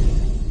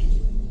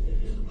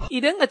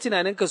 Idan a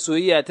tunaninka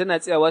soyayya tana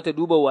tsayawa ta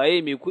duba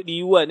waye mai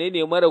kuɗi, wane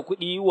ne mara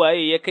kuɗi,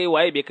 waye ya kai,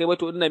 waye bai kai ba,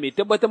 to ina mai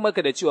tabbatar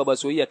maka da cewa ba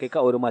soyayya kai ka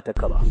auri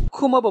matarka ba.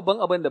 Kuma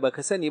babban abin da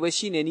baka sani ba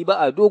shine ni ba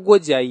a dogo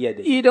jayayya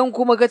da ni. Idan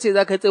kuma kace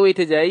zaka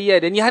tsawaita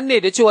jayayya da ni har ne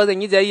da cewa zan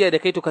yi jayayya da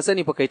kai to ka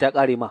sani fa kai ta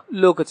ƙare ma.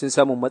 Lokacin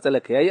samun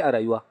matsala ka yayi a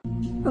rayuwa.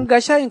 Ga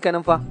shayin ka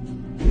nan fa.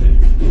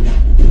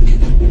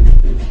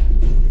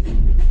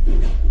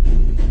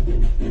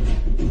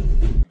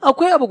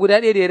 Akwai abu guda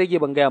ɗaya da ya rage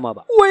ban gaya ma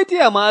ba. Wai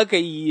taya ma aka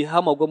yi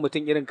hamagon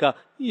mutum irin ka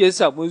ya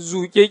samu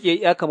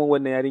zuƙeƙe ya kamar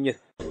wannan yarinyar.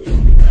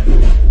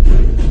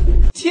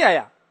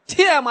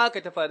 Taya ma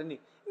aka ta faru ne.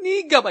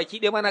 Ni ga baki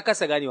ɗaya ma na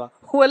kasa ganewa.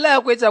 Wallahi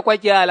akwai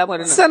cakwaki a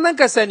al'amarin nan. Sannan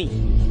ka sani.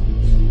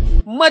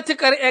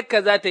 Matukar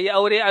ƴarka za ta yi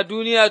aure a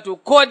duniya to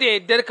ko da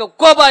yaddarka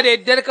ko ba da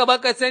yaddarka ba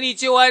ka sani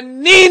cewa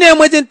ni ne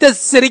mijinta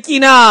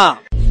sirkina.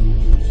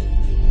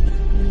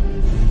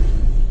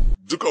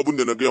 Duk abin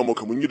da na gaya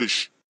maka mun yi da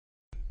shi.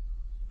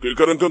 Kai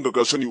karan kanka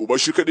ka sani uba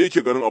shi kadai yake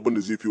ganin abin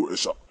da zai fi wa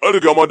Isa. An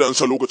riga ma da an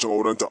sa lokacin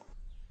aurenta.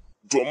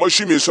 To amma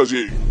shi me yasa zai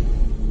yi?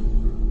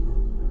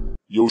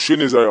 Yaushe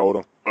ne za yi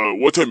auren?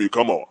 Wata mai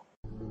kamawa.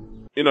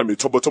 Ina mai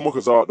tabbatar maka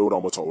za a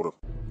daura mata auren.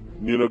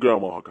 Ni na gaya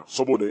ma haka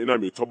saboda ina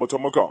mai tabbatar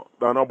maka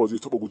ɗana ba zai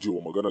taɓa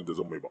gujewa maganar da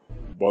zan mai ba.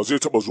 Ba zai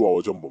taɓa zuwa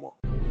wajen ba ma.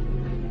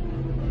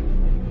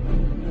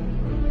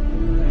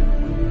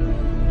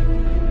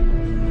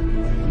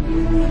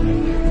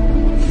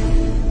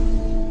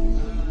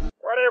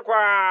 Kware kwa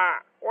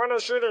wannan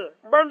shi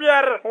ne ban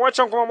biyar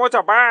waccan kuma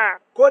mota ba.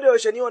 Ko da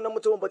yaushe ni wannan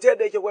mutumin ba ta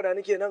yadda yake gwada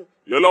ni kenan.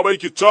 Yalla bai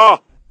kitta.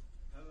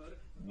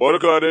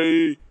 Barka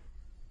dai.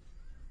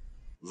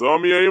 Za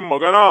mu iya yin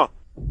magana?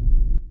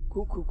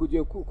 Ku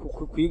je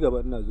ku yi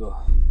gaba ina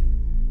zuwa.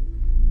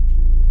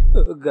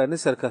 Gani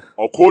sarkar.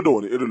 A ko da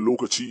wani irin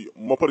lokaci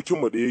mafarkin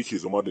mu ɗaya yake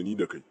zama da ni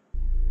da kai.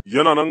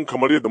 Yana nan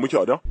kamar yadda muke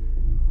a da?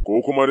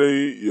 Ko kuma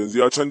dai yanzu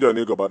ya canja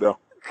ne gaba ɗaya?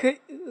 Kai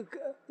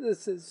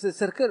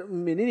sarkar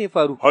menene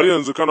faru? Har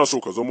yanzu kana so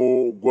ka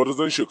zamo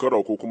gwarzon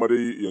shekara ko kuma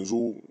dai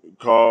yanzu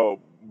ka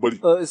bari?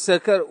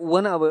 Sarkar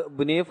wani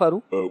abu ne ya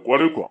faru?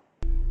 Kwarai kuwa.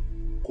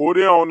 Ko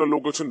dai a wannan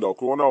lokacin da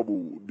akwai wani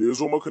abu da ya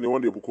zo maka ne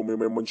wanda ya fi komai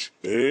muhimmanci.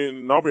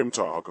 Na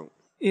fahimta hakan.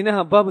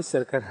 Ina babu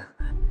sarkar.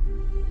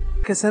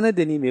 Ka sanar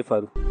da ni me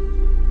faru.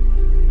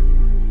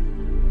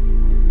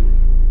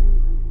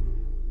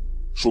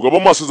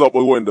 Shugaban masu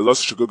zaɓar wayanda za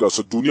su shiga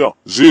gasar duniya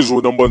zai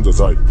zo don ban da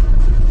zai.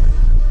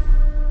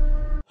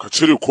 Ka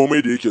cire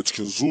komai da yake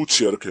cikin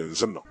zuciyarka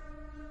yanzu nan.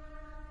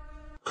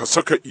 Ka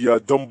saka iya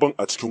damban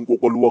a cikin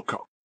ƙwaƙwalwarka.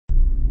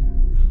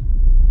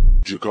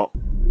 Jika.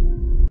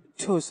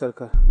 To,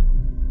 sarkar.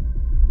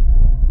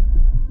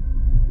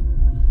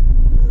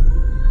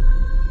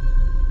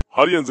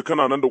 Har yanzu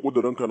kana nan da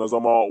ƙudurinka na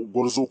zama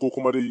gwarzo ko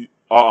kuma dai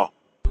a'a.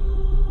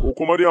 Ko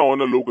kuma dai a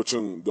wannan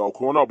lokacin da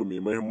akwai wani abu mai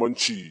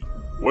muhimmanci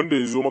wanda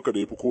ya zo maka da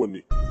ya fi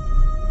kowanne.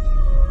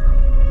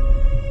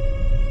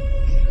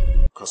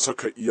 Ka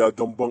saka iya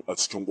damban a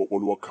cikin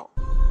ƙwaƙwalwarka.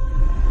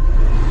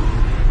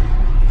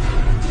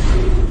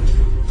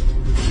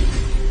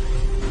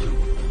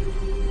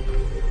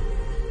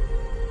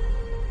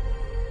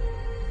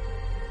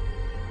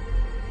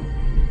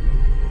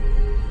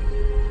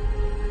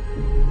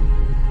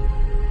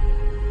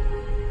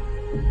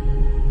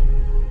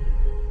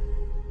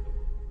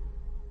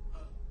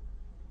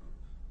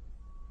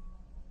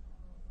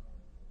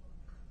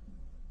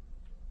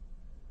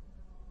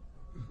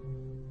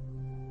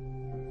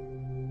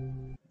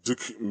 duk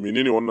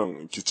menene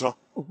wannan kica?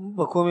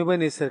 Ba komai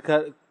bane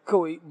sarkar,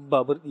 kawai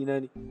babur dina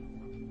ne.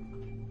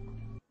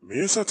 Me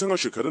yasa tun a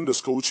shekarun da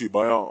suka wuce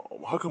baya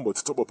hakan ba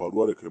ta taba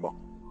faruwa da kai ba?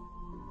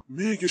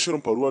 Me yake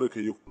shirin faruwa da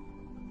kai yau?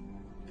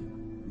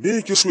 Me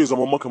yake so ya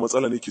zama maka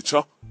matsala ne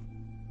kica?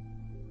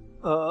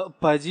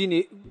 Faji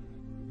ne.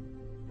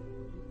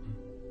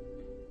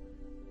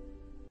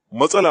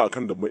 Matsala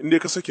akan dabba, inda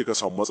ka sake ka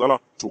samu matsala,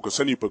 to ka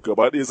sani fa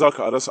gaba ɗaya za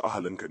ka rasa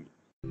ahalinka ne.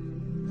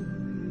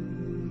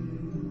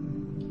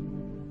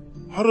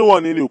 Har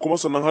wane ne kuma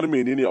sannan har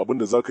menene abin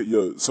da za ka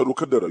iya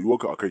sadaukar da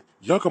rayuwarka a kai,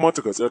 ya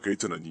kamata ka tsaya ka yi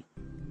tunani.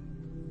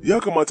 Ya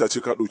kamata ce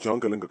ka ɗauki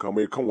hankalinka ka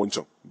mai kan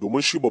wancan,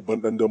 domin shi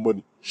babban ɗan damba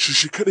ne,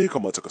 shi kaɗai ya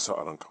kamata ka sa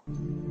a ranka.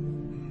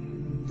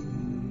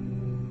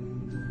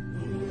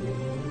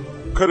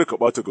 Kada ka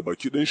ɓata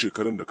gabaki ɗin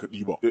shekarun da ka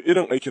ɗiba da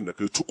irin aikin da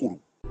kai tukuru.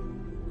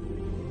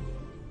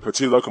 Ka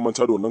ce za ka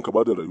manta da wannan ka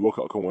ba da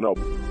rayuwarka akan wani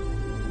abu.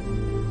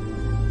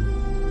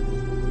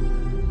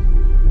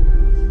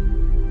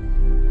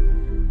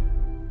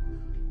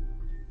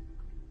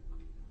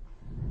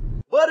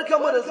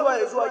 Barkanmu da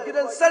zuwa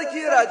gidan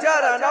sarki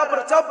Rajara na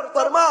Furtab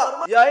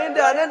Barma, yayin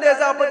da nan da ya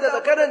zafar da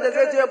zakaran da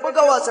zai je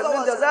buga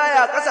wasannin da za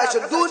a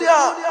kasashen duniya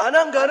a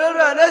nan garin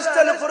Ranesh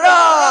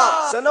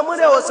Talfura. Sannan mu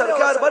ne wa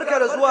sarkar barka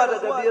da zuwa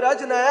daga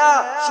Biraji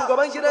Naya,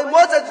 shugaban gidan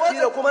motsa jiki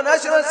da kuma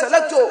National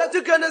Selecto.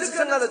 Dukkanin su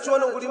sun halarci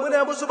wannan guri, mu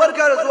ne musu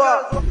barka da zuwa.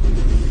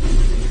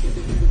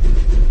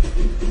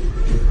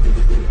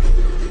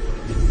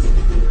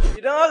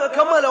 Idan aka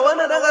kammala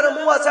wannan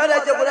ƙaramin wasa da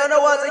ake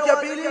gudanarwa tsakiyar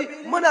fili,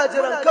 muna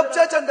jiran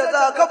kafcecen da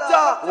za a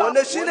kafta,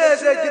 wanda shi ne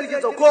zai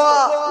girgiza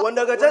kowa,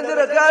 wanda ga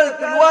jandirar gari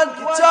Filwan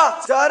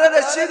Kicha tare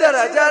da shi da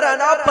Rajara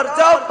na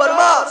Furtab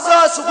Barma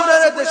za su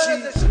gudanar da shi.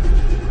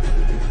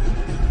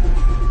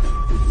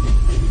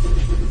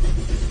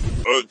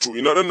 To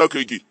ina nan naka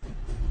yake?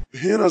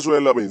 Yana zuwa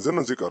yalla bai yanzu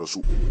nan zai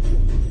karasu.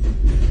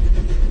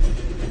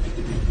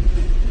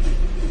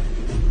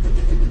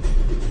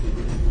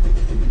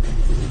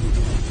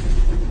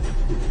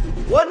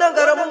 Wannan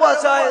ƙaramin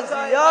wasa yanzu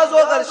ya zo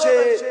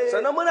ƙarshe,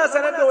 sannan muna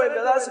sanar da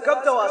wanda za su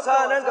kafta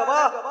wasa nan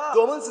gaba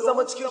domin su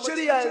zama cikin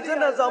shirya. Yanzu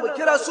nan za mu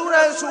kira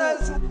sunayensu.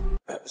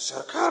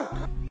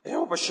 Sarkar,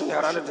 yau ba shi ne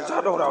ranar da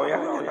ta daura wa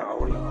yarinya na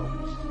aure.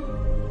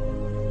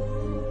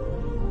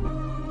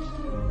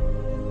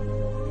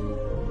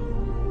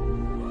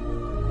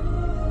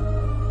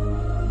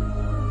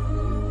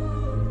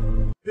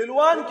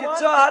 Filwan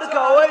Kicha har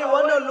kawai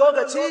wannan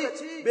lokaci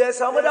bai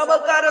samu damar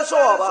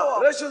karasowa ba.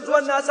 Rashin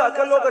zuwan nasa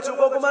kan lokaci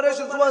ko kuma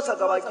rashin zuwansa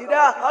gaba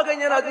gida,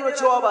 hakan yana nuna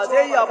cewa ba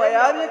zai iya ba,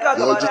 ya mika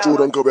gaba. Ya ji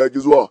tsoron ka ba ya ki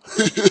zuwa.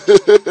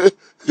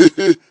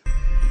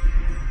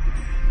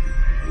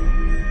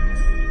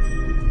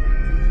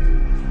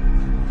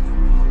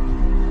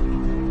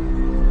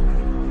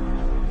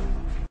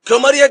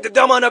 Kamar yadda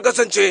dama na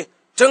kasance,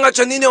 tun a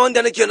can ni ne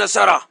wanda nake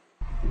nasara.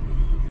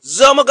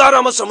 Za mu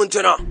ƙara masa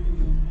mintuna.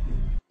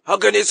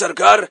 Haka ne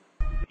sarkar?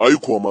 Ai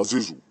kuwa ma zai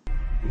zo.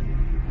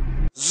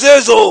 Zai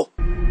zo!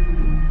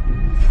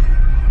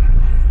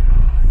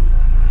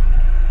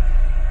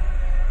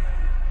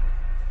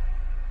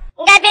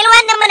 Gabil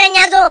wannan munan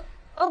ya zo!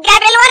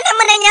 Gabil wannan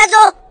munan ya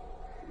zo!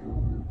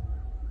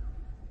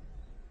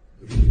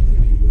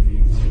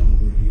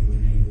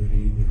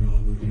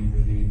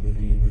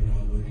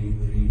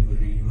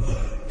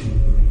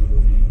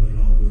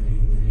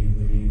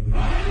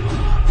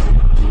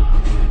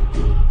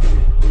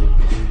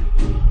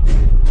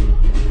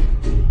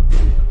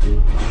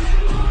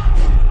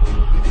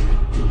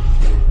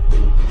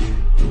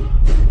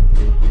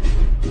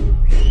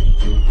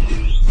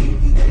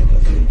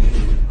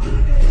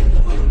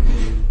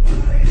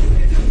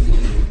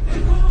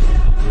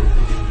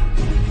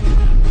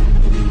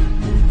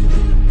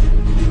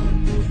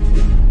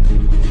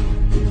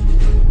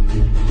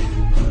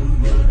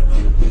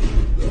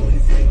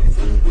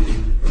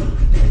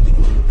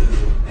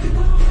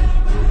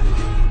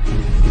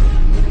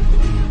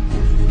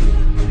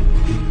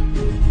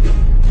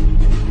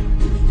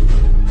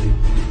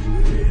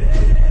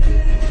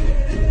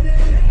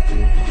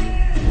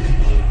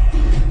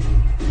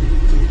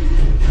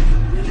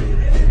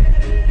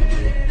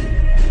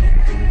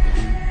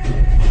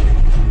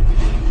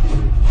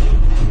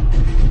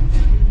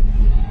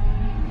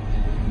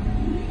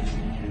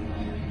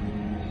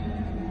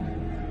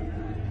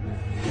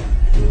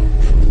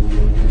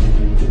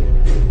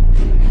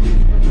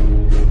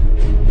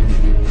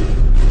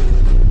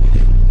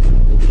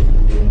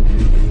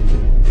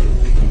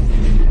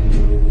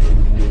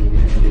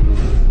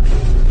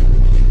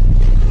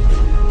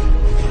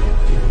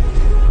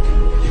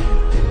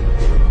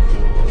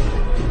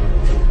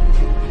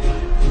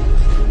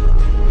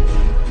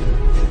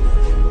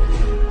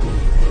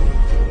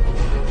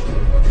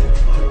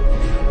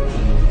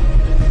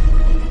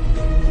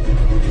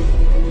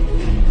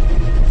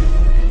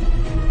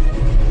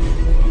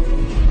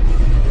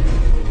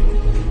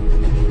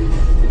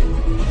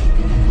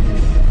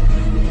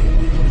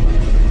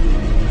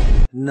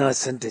 Na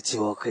san da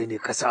cewa kai ne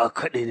ka sa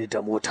kaɗe ni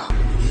da mota.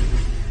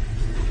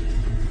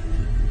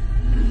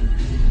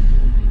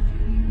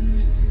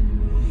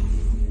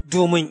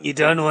 domin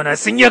idanuwana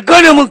sun ya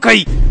gane mun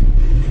kai.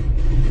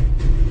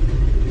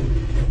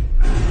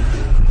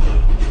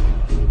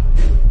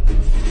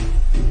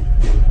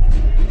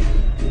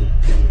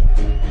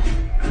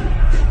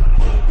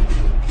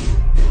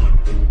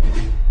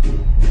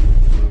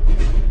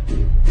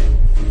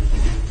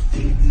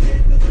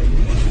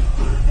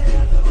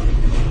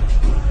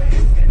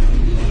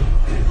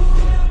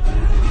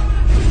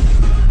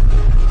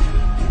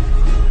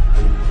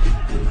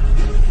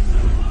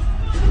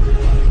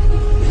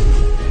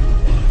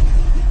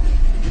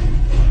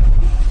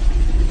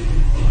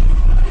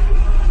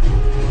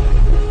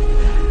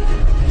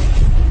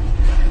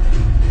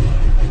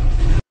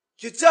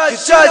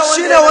 Kichaj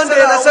shi ne wanda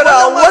ya nasara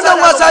a wannan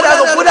wasa da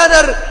aka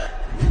gudanar.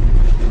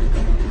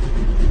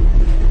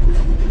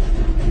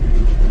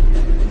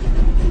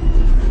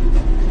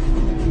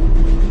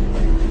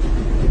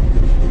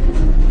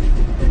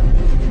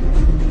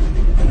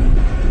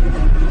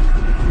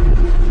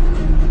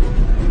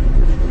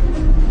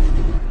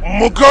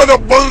 Mu kada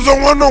banzan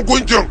wannan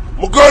gunkin,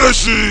 mu kada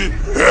shi.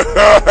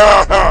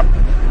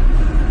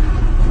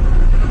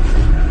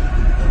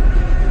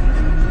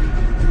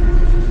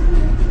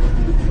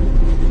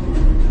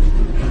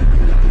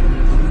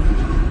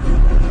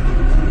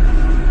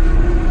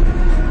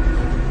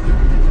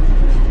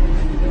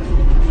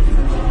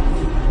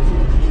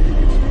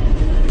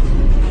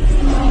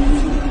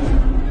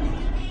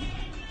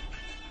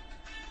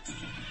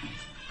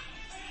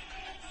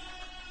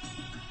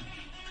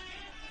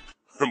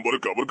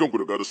 Barkan ku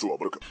da gada su a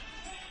barka.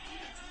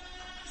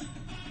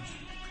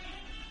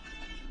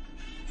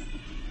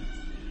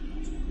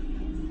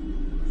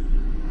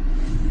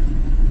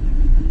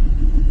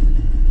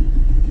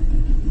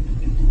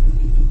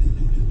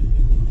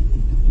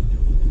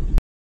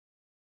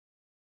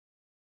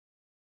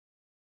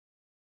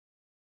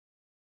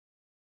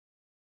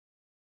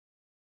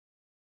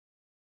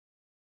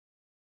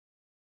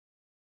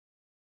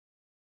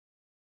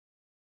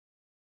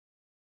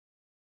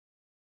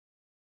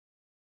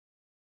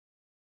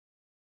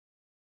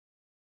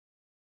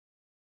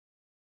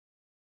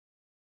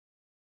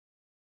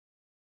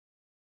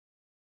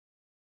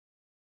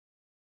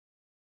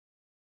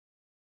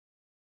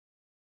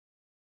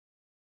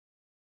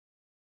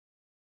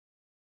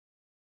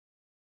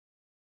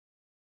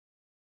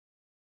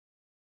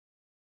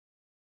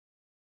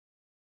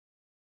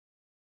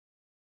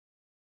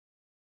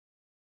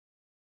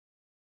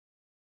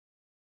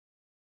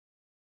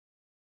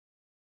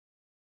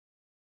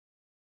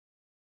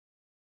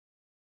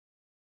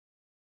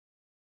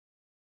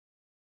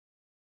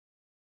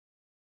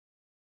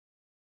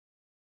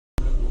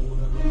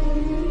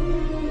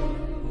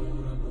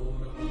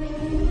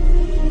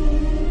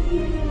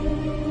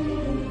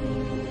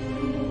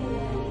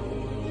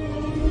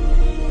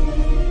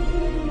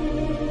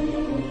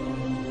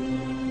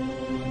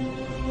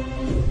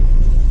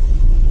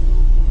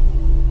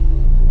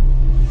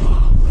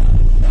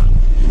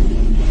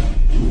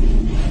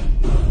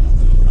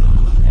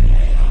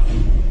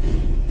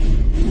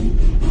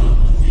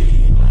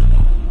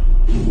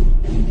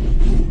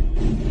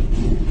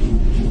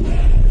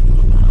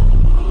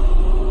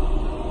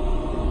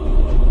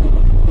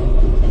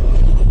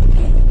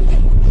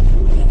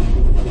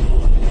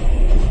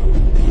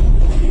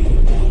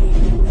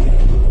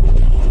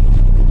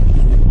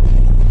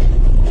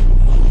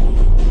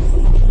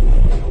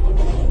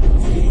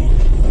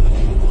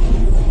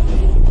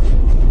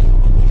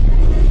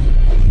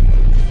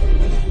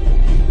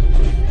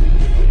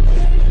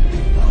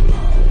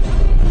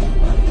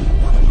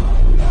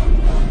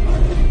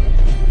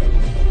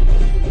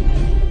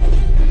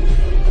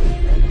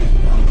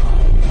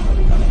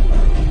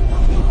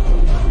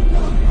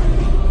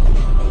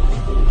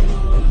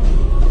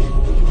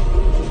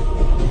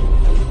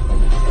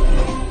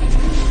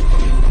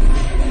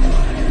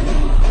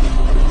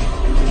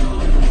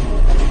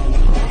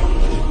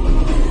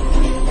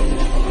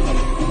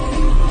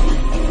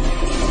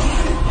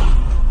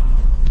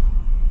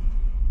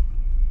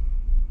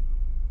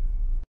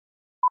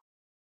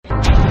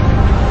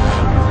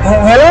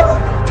 Hello?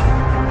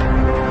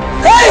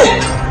 Hey!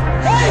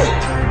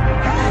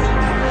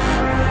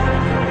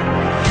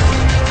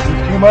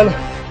 Kai malam,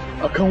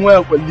 akan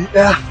waya kwalli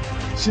daya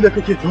shi da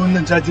kake ta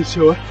wannan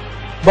jajircewar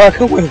ba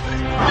kan waya ba.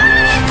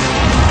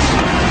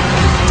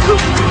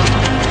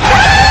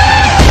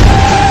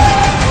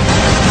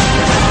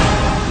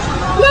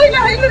 La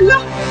ilaha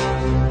illallah.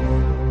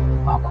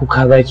 Ba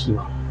kuka zaki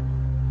ba.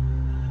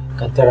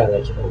 Kaddara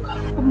zaki dauka.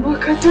 Amma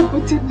ka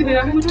tabbatar da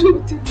ya mutu.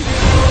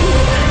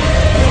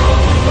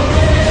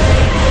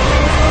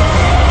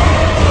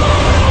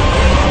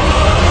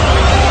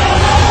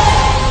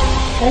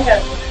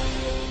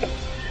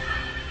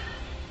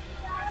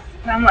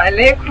 Assalamu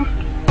alaikum.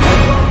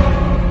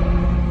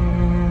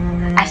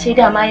 Ashe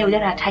da ma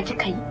yaudara ta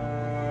kika yi.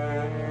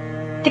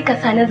 Kika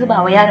sa na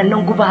zuba wa yaron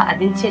nan guba a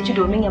abinci ya ci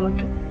domin ya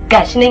mutu.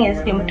 Gashi nan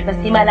yanzu bai mutu ba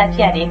sai ma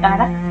lafiya da ya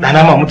kara.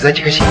 Dana Mahmud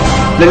zaki kashe.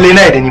 Lalle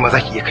na yadda ni ma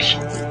zaki iya kashe.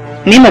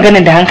 Ni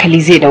maganar da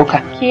hankali zai dauka.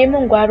 Ki yi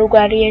min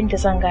gwari-gwari yadda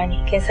zan gane.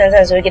 Kin san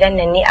zan zo gidan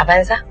nan ne a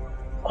banza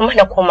kuma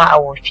na koma a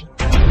wofi.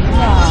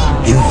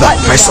 in the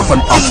face of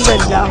an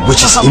obstacle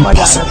which is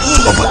impossible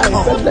to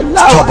overcome.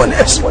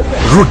 Stubbornness,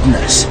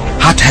 rudeness,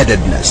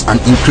 hard-headedness, and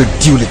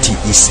incredulity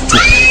is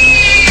stupid.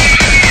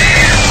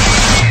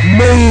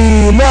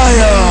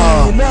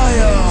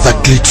 The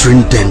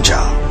glittering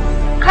danger.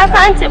 Ka fa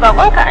an ce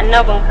bakonka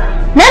annabinka.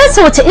 Na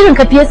rasa wace irin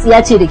kafiyar tsiya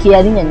ce da ke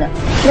yarinyar nan.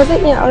 Ba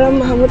zan iya auren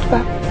Mahmud ba.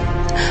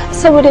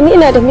 Saboda ni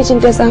ina da mijin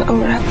da zan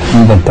aura.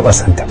 Ni ban taba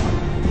santa ba.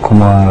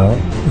 Kuma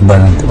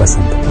ban taba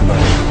santa ba.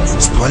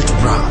 Spoiled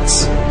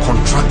brats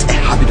contract a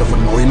habit of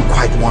annoying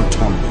quite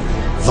wantonly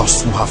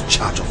those who have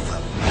charge of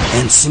them,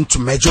 and seem to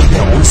measure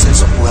their own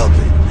sense of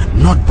well-being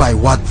not by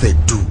what they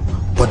do,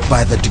 but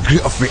by the degree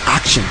of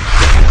reaction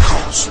they can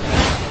cause.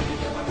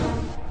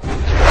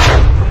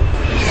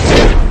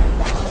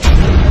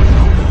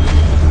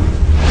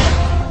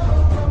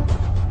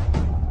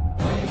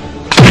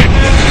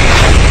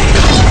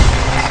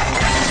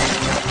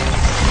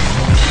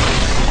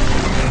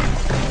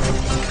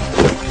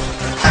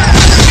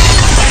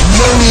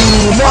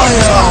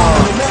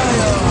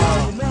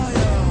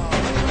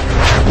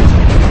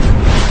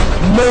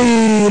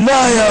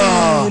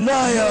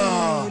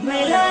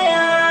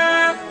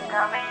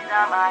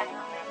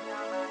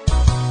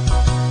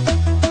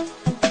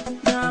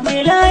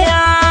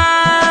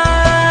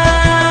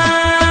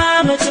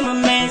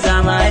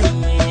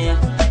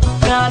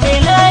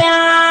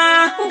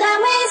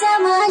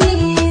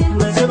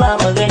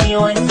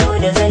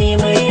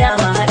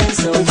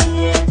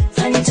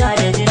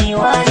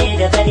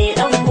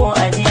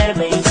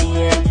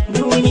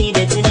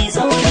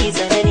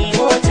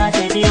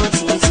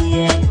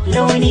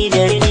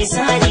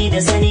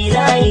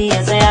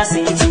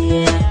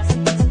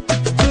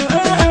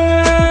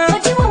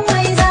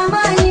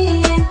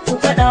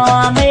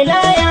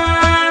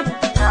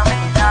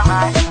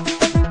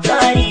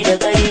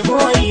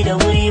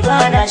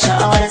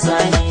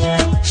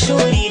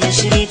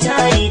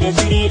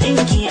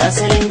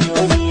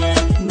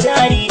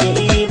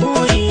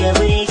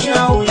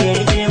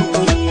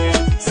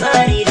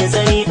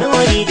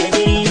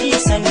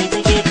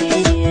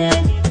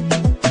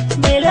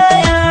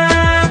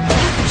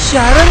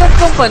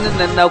 Kamfanin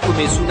nan naku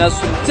mai suna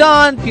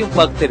Sultan Film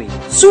Factory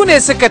su ne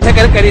suka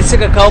takarkare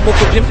suka kawo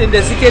muku fim din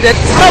da suke da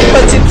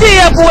tabbacin da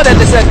ya fi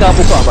waɗanda suka kawo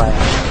muku a baya.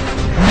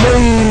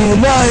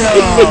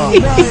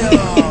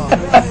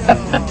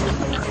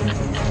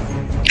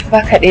 Ba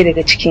ka ɗaya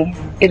daga cikin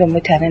irin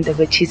mutanen da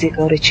bacci zai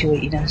ƙaurace wa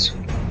idansu,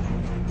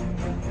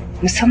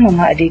 musamman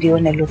ma a daidai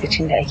wannan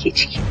lokacin da ake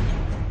ciki.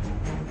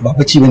 Ba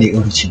bacci bane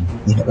ƙaurace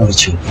ni na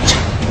ƙaurace.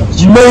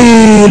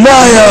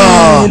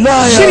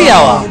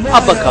 Shiryawa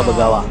Abba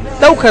Kabugawa,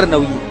 ɗaukar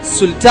nauyi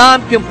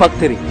Sultan Film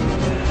Factory.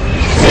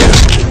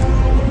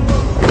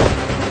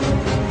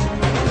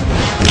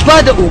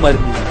 Ba da umarni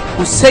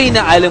Hussein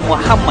Ali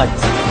Muhammad.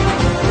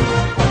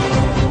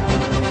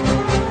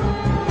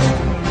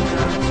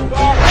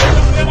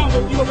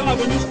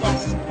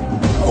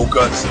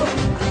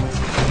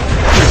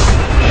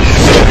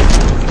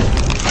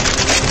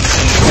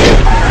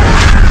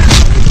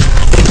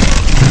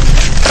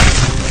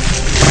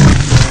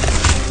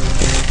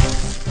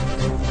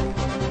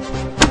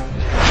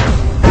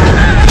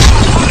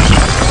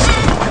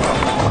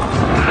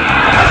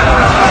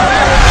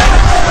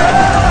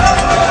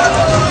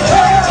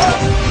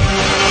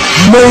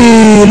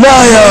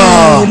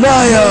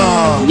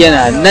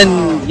 Yana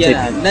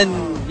nan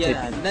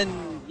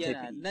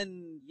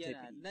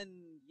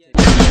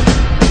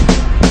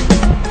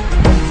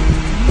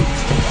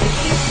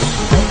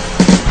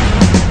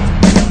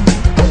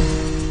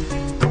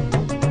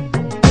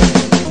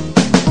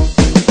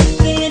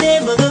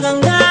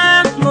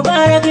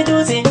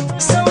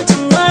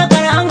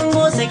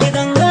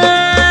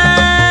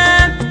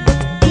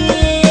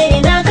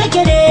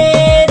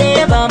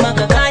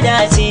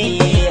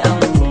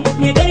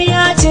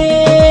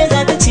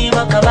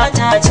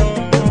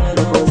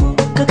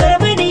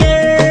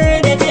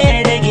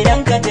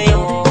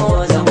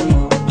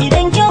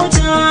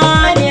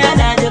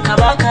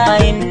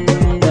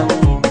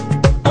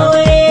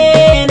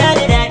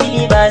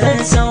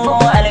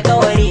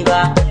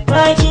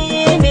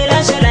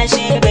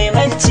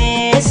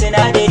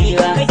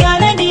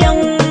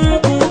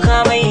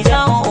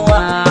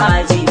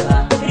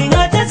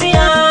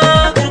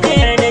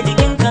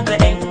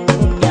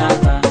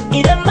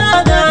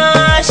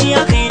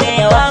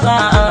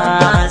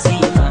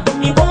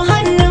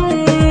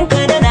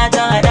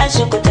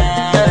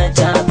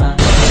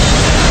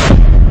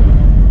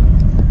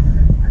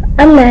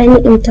Allah ya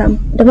ni'imta mu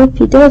da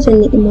mafi darajar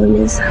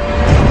ni'imominsa.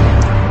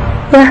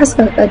 Ya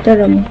haska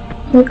kaddarar mu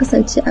mun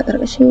kasance a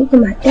ƙarƙashin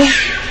ni'ima ɗaya.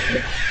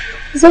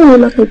 Zan yi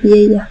maka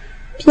biyayya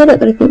fiye da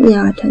ƙarfin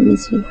iyawata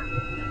mijina.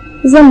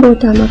 Zan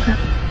bauta maka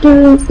duk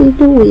rintsi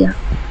duk wuya.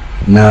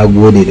 Na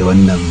gode da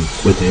wannan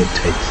ƙudurin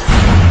taki.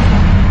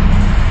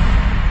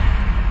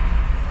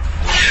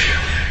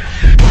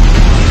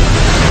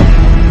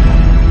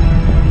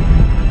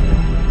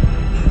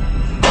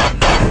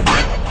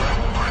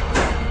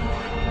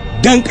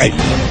 Dankali,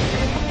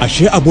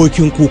 ashe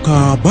abokin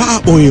kuka ba a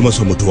ɓoye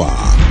masa mutuwa,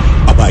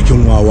 a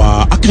bakin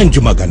wawa akan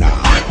ji magana,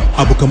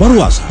 abu kamar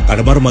wasa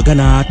karamar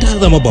magana ta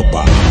zama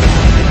babba.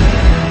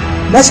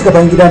 Na shiga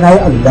bayan gida na yi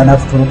alula na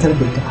fito na tarar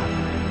da ita.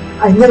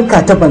 An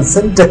yanka ta ban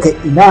san daga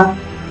ina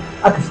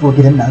aka shigo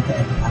gidan na aka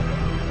aika haka.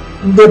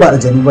 In dai ba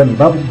aljanu bane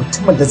babu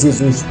mutumin da zai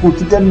zo ya shigo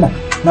gidan nan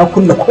na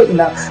kulle ko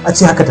ina a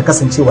ce haka ta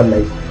kasance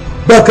wallahi.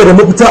 Ba ka da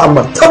mafita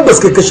amma tabbas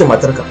kai kashe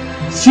matarka.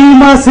 Shi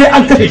ma sai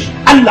an kashe shi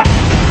Allah.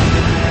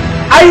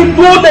 Ai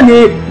dole ne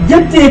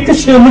yadda ya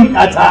kashe min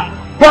ɗata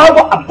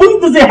babu abin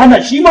da zai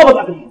hana shi ma ba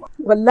za ka yi ba.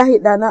 Wallahi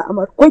ɗana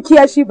Amar ko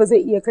kiyashi ba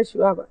zai iya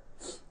kashewa ba.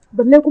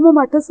 Balle kuma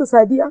matarsa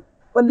Sadiya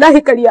wallahi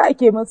ƙarya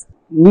ake masa.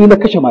 Ni na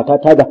kashe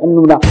matata da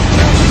hannuna.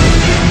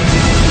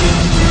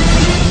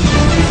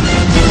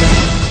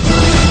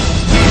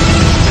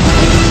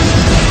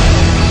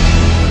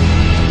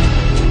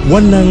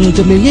 Wannan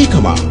da me yayi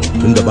kama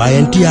tunda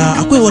bayan tiya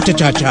akwai wata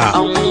caca.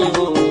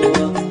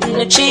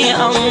 Na ce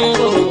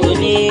ango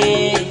ne,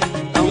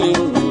 ango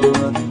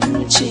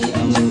na ce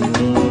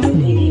ango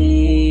ne.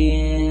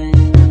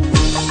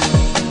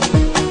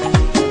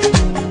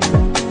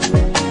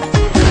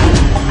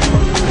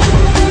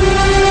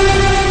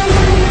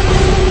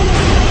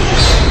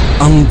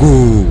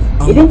 Ango.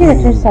 Idan kina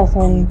tursa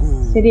sauni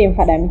sai dai in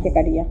faɗa miki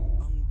ƙarya.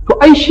 To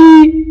ai shi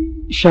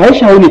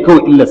shaye-shaye ne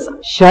kawai illarsa.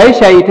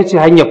 Shaye-shaye ita ce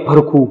hanyar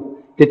farko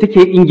da take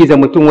ingiza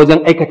mutum wajen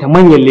aikata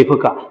manyan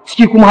laifuka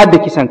ciki kuma har da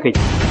kisan kai.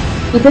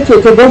 Ita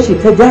ce ta gan shi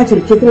ta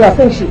jajirce tana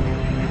son shi,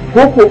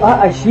 ko ko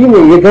a'a shi ne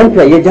ya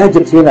ganta ya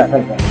jajirce yana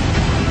son ta,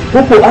 ko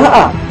ko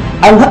a'a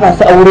an haɗa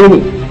su aure ne.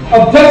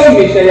 Objection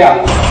mai shari'a.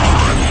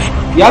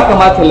 Ya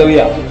kamata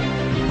lauya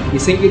ya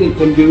san irin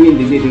tambayoyin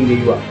da zai dinga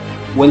yi wa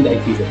wanda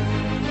ake zai.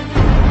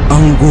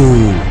 Ango.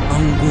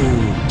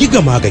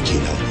 Giga maga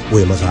kenan.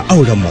 Wai maza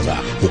auren maza,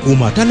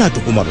 hukuma tana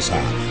tukumarsa,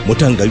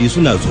 mutan gari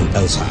suna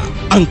zundansa,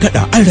 an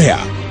kada an raya,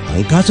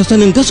 an kasa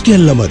sanin gaskiyar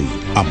lamari,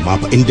 amma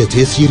fa inda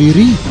ta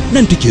siriri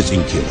nan take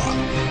tsinkewa.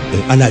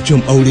 In ana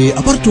cin aure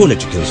a bar tona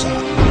cikinsa.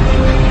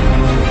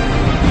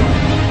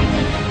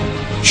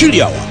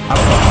 Shiryawa,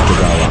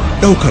 Abdullawa,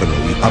 daukar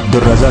nauyi,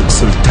 Abdulrazak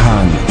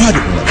Sultan, Fadi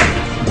Umar,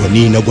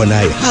 gwani na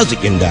gwanaye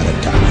haziƙin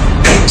daranta.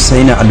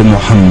 Sai na Ali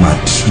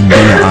Muhammad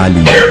bin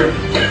Ali.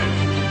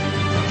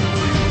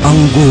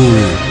 Ango.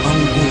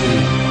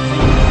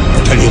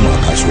 Tare mu a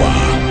kasuwa.